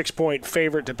 5.5 or 6 point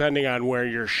favorite, depending on where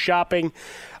you're shopping.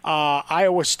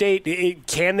 Iowa State,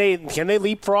 can they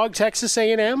leapfrog Texas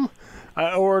A&M?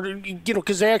 Or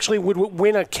because they actually would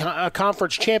win a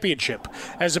conference championship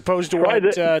as opposed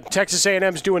to Texas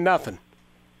A&M's doing nothing.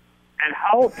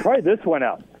 And try this one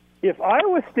out. If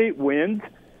Iowa State wins,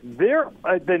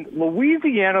 then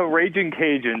Louisiana Raging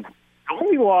Cajuns, the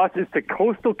only loss is to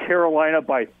Coastal Carolina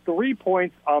by 3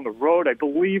 points on the road. I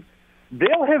believe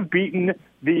they'll have beaten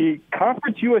the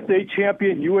Conference USA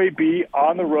champion UAB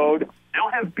on the road.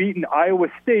 They'll have beaten Iowa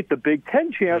State, the Big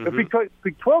 10 champion,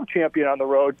 Big 12 champion on the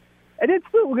road, and it's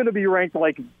still going to be ranked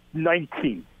like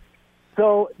 19.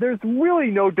 So there's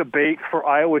really no debate for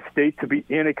Iowa State to be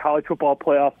in a college football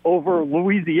playoff over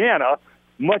Louisiana,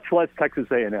 much less Texas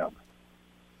A&M.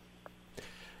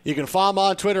 You can follow him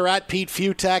on Twitter at Pete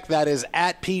Futak. That is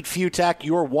at Pete Futak.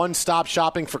 Your one-stop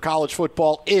shopping for college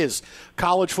football is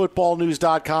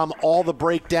collegefootballnews.com. All the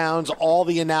breakdowns, all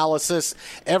the analysis,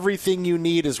 everything you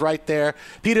need is right there.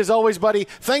 Pete, as always, buddy,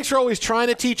 thanks for always trying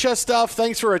to teach us stuff.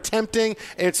 Thanks for attempting.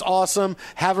 It's awesome.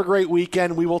 Have a great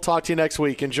weekend. We will talk to you next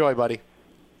week. Enjoy, buddy.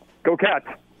 Go Cats.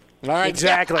 All right.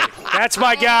 Exactly. That's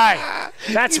my guy.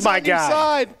 That's my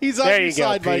guy. He's on your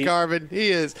side, Mike Harmon. He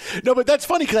is. No, but that's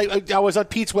funny because I was on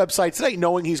Pete's website today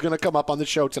knowing he's going to come up on the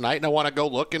show tonight, and I want to go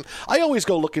look. And I always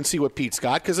go look and see what Pete's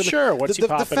got. Sure, what's he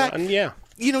popping on? Yeah.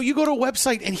 You know, you go to a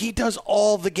website and he does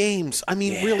all the games. I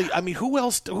mean, really, I mean, who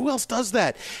else does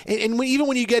that? And even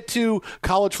when you get to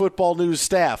College Football News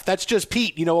staff, that's just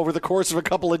Pete, you know, over the course of a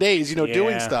couple of days,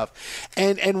 doing stuff.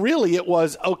 And really it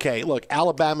was, okay, look,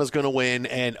 Alabama's going to win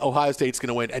and Ohio State's going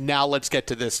to win. And now let's get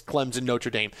to this Clemson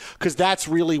Notre Dame, because that's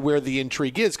really where the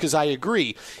intrigue is. Because I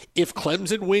agree, if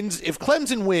Clemson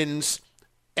wins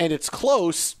and it's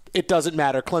close, it doesn't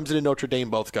matter. Clemson and Notre Dame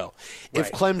both go. Right.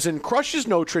 If Clemson crushes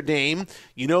Notre Dame,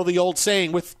 you know the old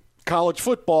saying with college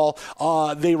football,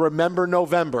 they remember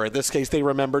November. In this case, they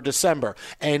remember December.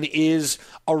 And is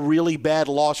a really bad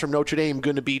loss from Notre Dame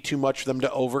going to be too much for them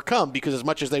to overcome? Because as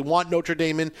much as they want Notre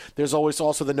Dame in, there's always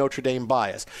also the Notre Dame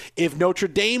bias. If Notre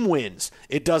Dame wins,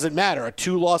 it doesn't matter. A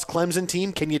 2-loss Clemson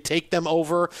team, can you take them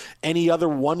over any other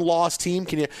 1-loss team?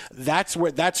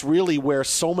 That's really where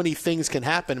so many things can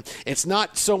happen. It's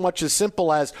not so much as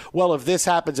simple as, well, if this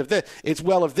happens, if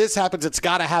this happens, it's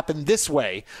got to happen this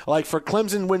way. Like for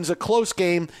Clemson wins a close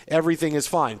game, everything is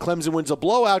fine. Clemson wins a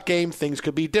blowout game, things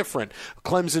could be different.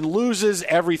 Clemson loses,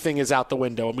 everything is out the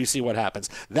window, and we see what happens.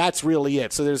 That's really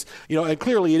it. So there's, and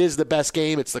clearly it is the best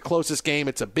game. It's the closest game.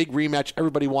 It's a big rematch.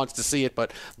 Everybody wants to see it,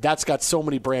 but that's got so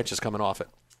many branches coming off it.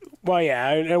 Well,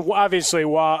 yeah, and obviously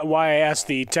why I asked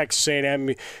the Texas A&M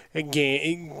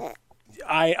game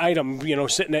item,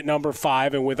 sitting at number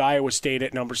 5 and with Iowa State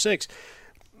at number 6.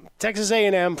 Texas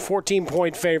A&M,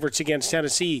 14-point favorites against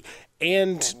Tennessee.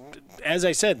 And as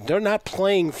I said, they're not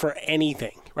playing for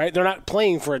anything, right? They're not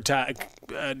playing for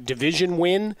a division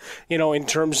win, in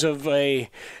terms of a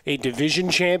division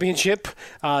championship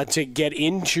to get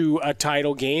into a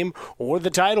title game or the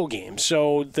title game.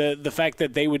 So the fact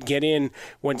that they would get in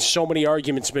when so many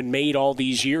arguments have been made all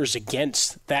these years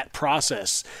against that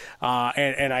process,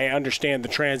 and I understand the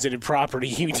transitive property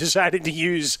you decided to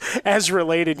use as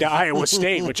related to Iowa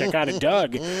State, which I kind of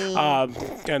dug.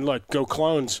 And look, go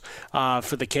Clones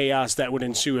for the chaos that would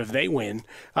ensue if they win.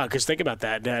 Because think about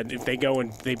that. If they go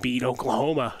and they beat Oklahoma,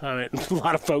 I mean, a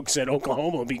lot of folks at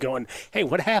Oklahoma will be going, hey,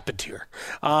 what happened here?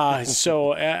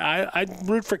 So I'd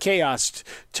root for chaos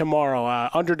tomorrow.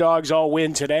 Underdogs all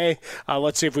win today.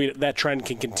 Let's see if that trend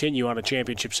can continue on a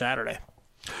championship Saturday.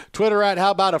 Twitter at How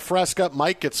About a Fresca.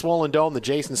 Mike gets Swollen Dome, the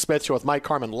Jason Smith Show with Mike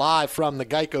Harmon live from the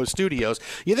Geico Studios.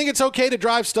 You think it's okay to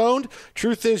drive stoned?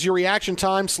 Truth is, your reaction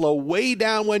times slow way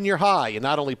down when you're high. You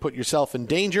not only put yourself in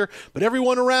danger, but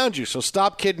everyone around you, so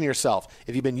stop kidding yourself.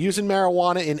 If you've been using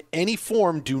marijuana in any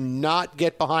form, do not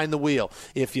get behind the wheel.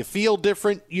 If you feel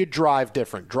different, you drive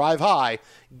different. Drive high.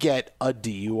 Get a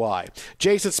DUI.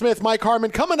 Jason Smith, Mike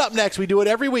Harmon, coming up next. We do it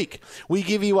every week. We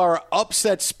give you our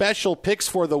upset special picks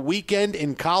for the weekend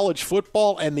in college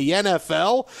football and the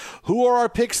NFL. Who are our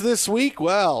picks this week?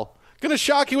 Well, going to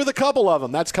shock you with a couple of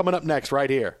them. That's coming up next right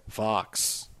here.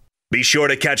 Fox. Be sure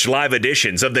to catch live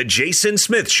editions of The Jason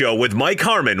Smith Show with Mike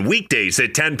Harmon weekdays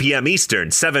at 10 p.m. Eastern,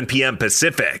 7 p.m.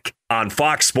 Pacific on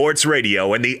Fox Sports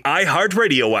Radio and the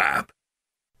iHeartRadio app.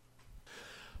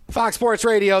 Fox Sports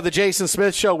Radio, the Jason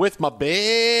Smith Show with my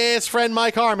best friend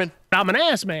Mike Harmon. I'm an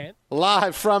ass man.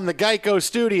 Live from the Geico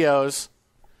Studios.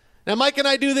 Now, Mike and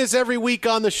I do this every week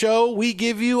on the show. We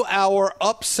give you our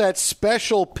upset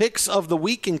special picks of the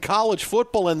week in college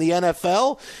football and the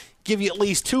NFL. Give you at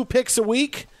least 2 picks a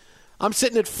week. I'm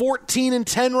sitting at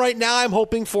 14-10 right now. I'm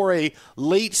hoping for a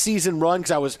late season run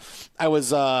because I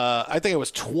think I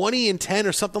was 20-10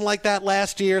 or something like that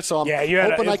last year. So I'm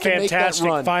hoping I can make that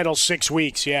run. Fantastic final 6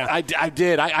 weeks. Yeah, I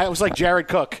did. I was like Jared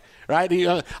Cook,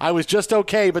 right? I was just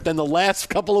okay, but then the last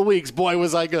couple of weeks, boy,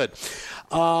 was I good.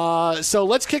 So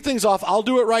let's kick things off. I'll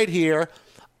do it right here.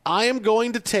 I am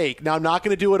going to take. Now I'm not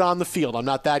going to do it on the field. I'm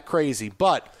not that crazy,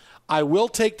 but I will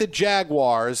take the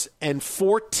Jaguars and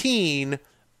 14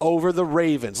 over the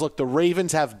Ravens. Look, the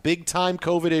Ravens have big-time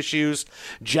COVID issues.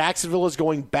 Jacksonville is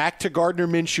going back to Gardner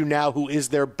Minshew now, who is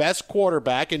their best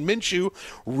quarterback, and Minshew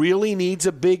really needs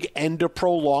a big end to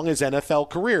prolong his NFL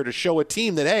career to show a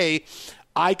team that, hey,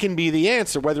 I can be the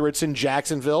answer, whether it's in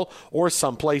Jacksonville or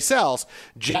someplace else.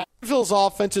 Jacksonville's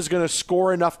offense is going to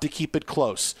score enough to keep it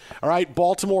close. All right,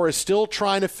 Baltimore is still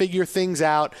trying to figure things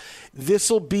out. This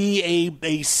will be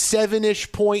a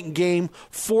 7-ish point game.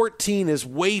 14 is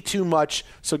way too much,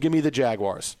 so give me the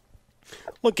Jaguars.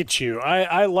 Look at you.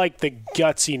 I like the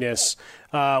gutsiness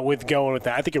with going with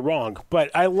that. I think you're wrong, but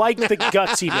I like the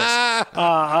gutsiness.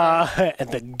 And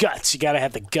the guts. You got to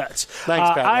have the guts. Thanks,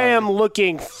 Pat. I am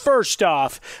looking, first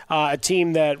off, a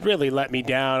team that really let me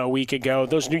down a week ago.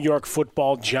 Those New York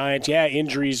Football Giants. Yeah,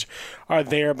 injuries are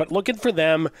there, but looking for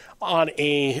them on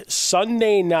a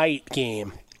Sunday night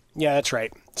game. Yeah, that's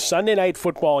right. Sunday night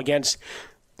football against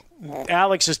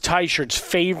Alex's Teichard's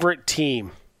favorite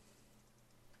team.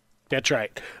 That's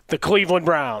right. The Cleveland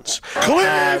Browns.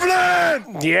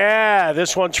 Cleveland! Yeah,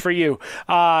 this one's for you.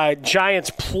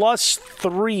 Giants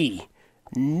 +3.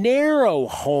 Narrow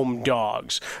home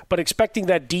dogs, but expecting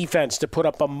that defense to put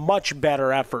up a much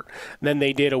better effort than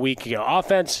they did a week ago.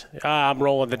 Offense, I'm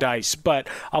rolling the dice, but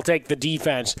I'll take the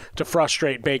defense to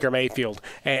frustrate Baker Mayfield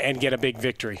and get a big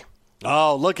victory.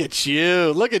 Oh, look at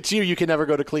you. Look at you. You can never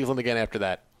go to Cleveland again after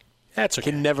that. That's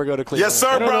okay. Can never go to Cleveland. Yes,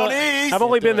 sir, Brownies. I've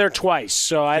only been there twice,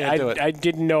 so I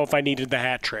didn't know if I needed the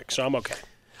hat trick, so I'm okay.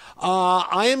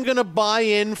 I am going to buy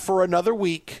in for another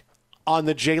week on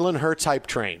the Jalen Hurts hype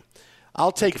train.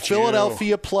 I'll take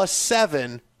Philadelphia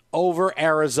 +7 over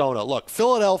Arizona. Look,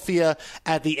 Philadelphia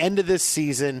at the end of this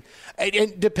season,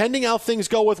 and depending how things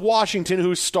go with Washington,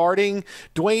 who's starting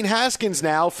Dwayne Haskins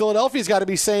now, Philadelphia's got to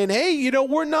be saying, hey,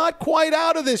 we're not quite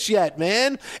out of this yet,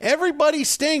 man. Everybody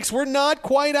stinks. We're not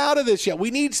quite out of this yet.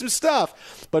 We need some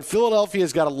stuff. But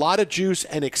Philadelphia's got a lot of juice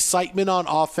and excitement on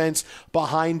offense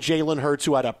behind Jalen Hurts,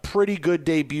 who had a pretty good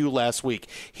debut last week.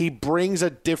 He brings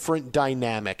a different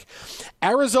dynamic.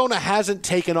 Arizona hasn't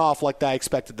taken off like I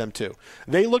expected them to.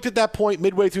 They looked at that point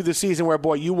midway through the season where,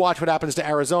 boy, you watch what happens to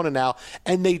Arizona now,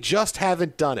 and they just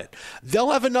haven't done it.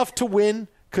 They'll have enough to win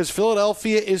because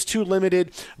Philadelphia is too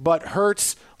limited, but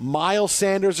Hurts, Miles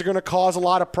Sanders are going to cause a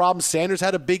lot of problems. Sanders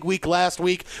had a big week last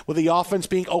week with the offense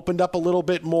being opened up a little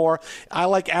bit more. I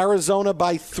like Arizona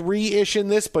by 3-ish in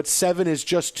this, but 7 is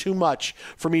just too much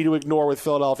for me to ignore with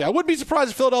Philadelphia. I wouldn't be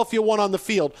surprised if Philadelphia won on the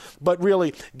field, but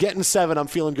really, getting 7, I'm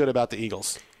feeling good about the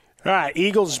Eagles. All right,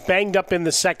 Eagles banged up in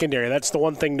the secondary. That's the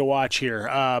one thing to watch here.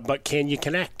 But can you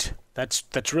connect?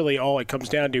 That's really all it comes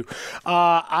down to.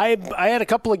 I had a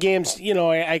couple of games.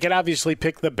 I could obviously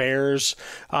pick the Bears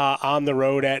on the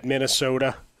road at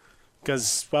Minnesota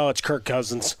because, well, it's Kirk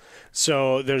Cousins.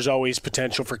 So there's always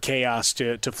potential for chaos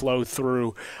to flow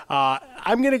through.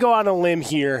 I'm going to go on a limb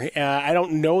here. I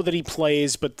don't know that he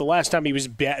plays, but the last time he was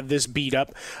this beat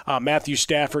up, Matthew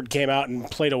Stafford came out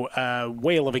and played a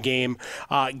whale of a game,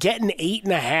 getting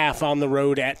 8.5 on the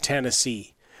road at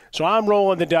Tennessee. So I'm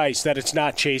rolling the dice that it's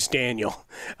not Chase Daniel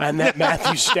and that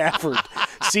Matthew Stafford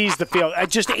sees the field.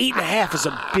 Just 8.5 is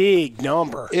a big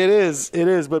number. It is.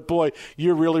 But, boy,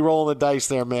 you're really rolling the dice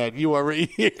there, man. You are.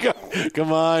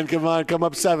 Come on. Come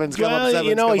up sevens.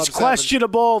 He's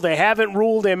questionable. They haven't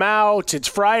ruled him out. It's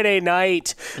Friday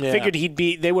night. Yeah. Figured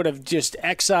they would have just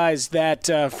excised that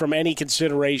from any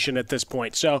consideration at this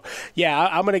point. So, yeah,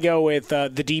 I'm going to go with the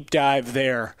deep dive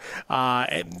there.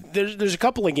 There's a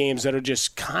couple of games that are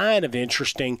just kind of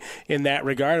interesting in that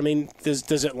regard. I mean,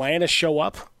 does Atlanta show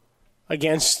up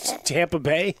against Tampa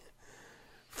Bay?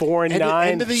 4-9,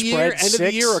 end of the year,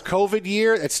 a COVID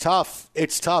year. It's tough.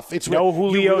 It's no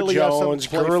Julio really Jones.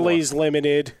 Gurley's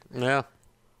limited. Yeah,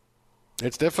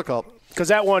 it's difficult because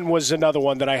that one was another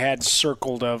one that I had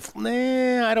circled of.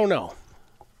 I don't know.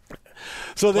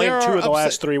 So there are 2 of the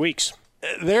last 3 weeks.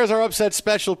 There's our upset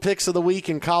special picks of the week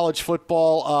in college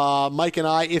football. Mike and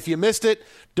I, if you missed it,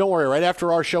 don't worry. Right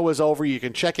after our show is over, you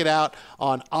can check it out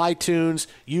on iTunes.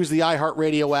 Use the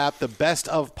iHeartRadio app, the best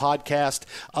of podcast.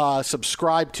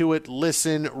 Subscribe to it.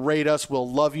 Listen. Rate us. We'll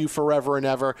love you forever and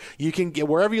ever. You can get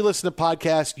wherever you listen to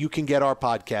podcasts, you can get our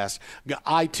podcast.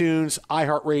 iTunes,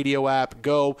 iHeartRadio app.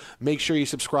 Go. Make sure you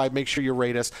subscribe. Make sure you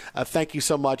rate us. Thank you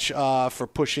so much for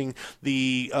pushing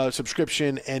the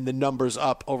subscription and the numbers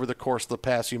up over the course of the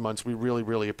past few months. We really,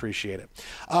 really appreciate it.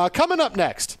 Coming up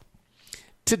next.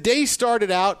 Today started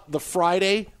out the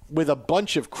Friday with a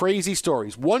bunch of crazy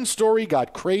stories. One story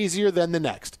got crazier than the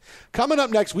next. Coming up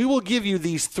next, we will give you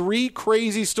these 3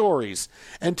 crazy stories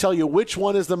and tell you which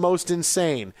one is the most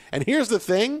insane. And here's the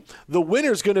thing, the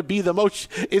winner's going to be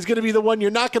the one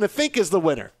you're not going to think is the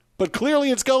winner, but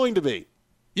clearly it's going to be.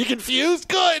 You confused?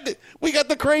 Good. We got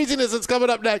the craziness that's coming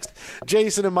up next.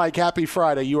 Jason and Mike, happy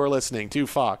Friday. You are listening to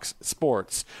Fox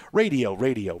Sports Radio.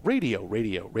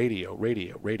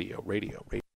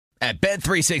 At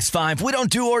Bet365, we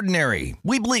don't do ordinary.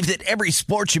 We believe that every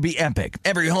sport should be epic.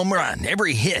 Every home run,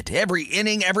 every hit, every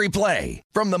inning, every play.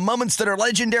 From the moments that are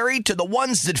legendary to the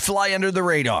ones that fly under the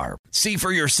radar. See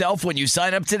for yourself when you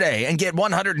sign up today and get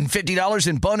 $150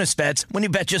 in bonus bets when you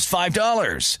bet just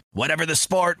 $5. Whatever the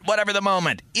sport, whatever the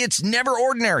moment, it's never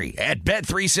ordinary at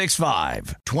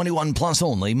Bet365. 21 plus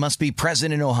only. Must be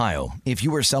present in Ohio. If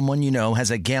you or someone you know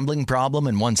has a gambling problem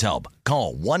and wants help,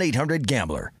 call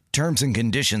 1-800-GAMBLER. Terms and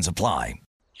conditions apply.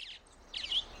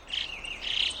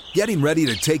 Getting ready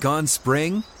to take on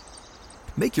spring?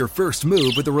 Make your first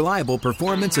move with the reliable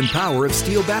performance and power of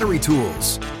Steel battery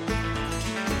tools.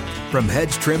 From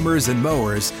hedge trimmers and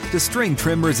mowers to string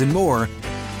trimmers and more,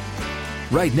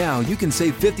 right now you can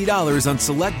save $50 on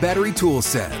select battery tool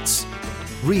sets.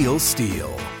 Real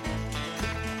Steel.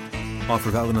 Offer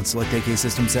valid on select AK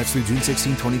system sets through June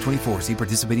 16, 2024. See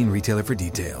participating retailer for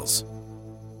details.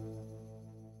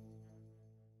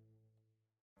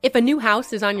 If a new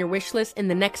house is on your wish list in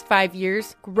the next 5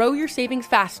 years, grow your savings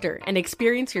faster and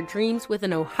experience your dreams with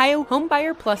an Ohio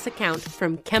Homebuyer Plus account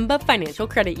from Kemba Financial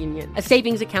Credit Union. A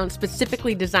savings account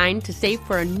specifically designed to save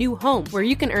for a new home where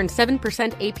you can earn 7%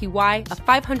 APY,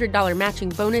 a $500 matching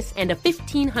bonus, and a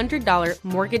 $1,500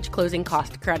 mortgage closing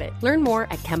cost credit. Learn more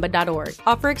at Kemba.org.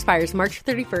 Offer expires March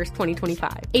 31st,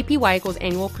 2025. APY equals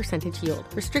annual percentage yield.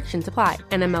 Restrictions apply.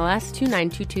 NMLS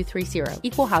 292230.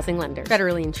 Equal housing lender.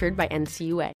 Federally insured by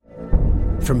NCUA.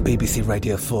 From BBC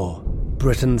Radio 4,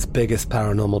 Britain's biggest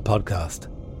paranormal podcast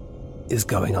is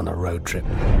going on a road trip.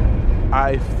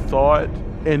 I thought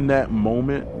in that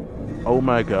moment, oh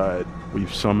my God,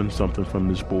 we've summoned something from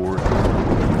this board.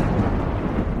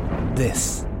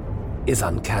 This is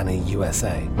Uncanny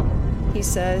USA. He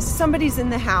says, somebody's in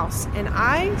the house, and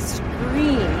I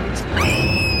screamed.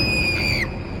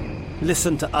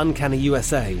 Listen to Uncanny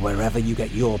USA wherever you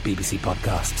get your BBC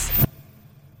podcasts,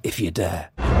 if you dare.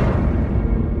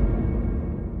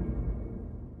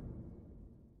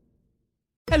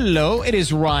 Hello, it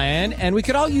is Ryan, and we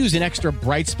could all use an extra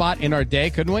bright spot in our day,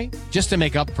 couldn't we? Just to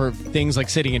make up for things like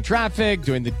sitting in traffic,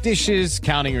 doing the dishes,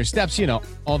 counting your steps, you know,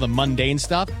 all the mundane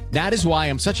stuff. That is why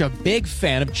I'm such a big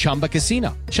fan of Chumba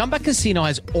Casino. Chumba Casino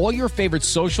has all your favorite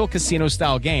social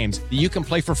casino-style games that you can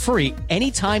play for free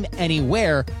anytime,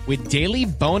 anywhere with daily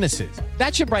bonuses.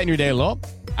 That should brighten your day a little.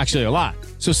 Actually, a lot.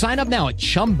 So sign up now at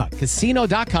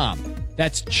ChumbaCasino.com.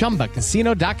 That's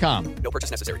ChumbaCasino.com. No purchase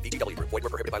necessary. VGW Group. Void where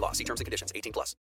prohibited by law. See terms and conditions. 18+.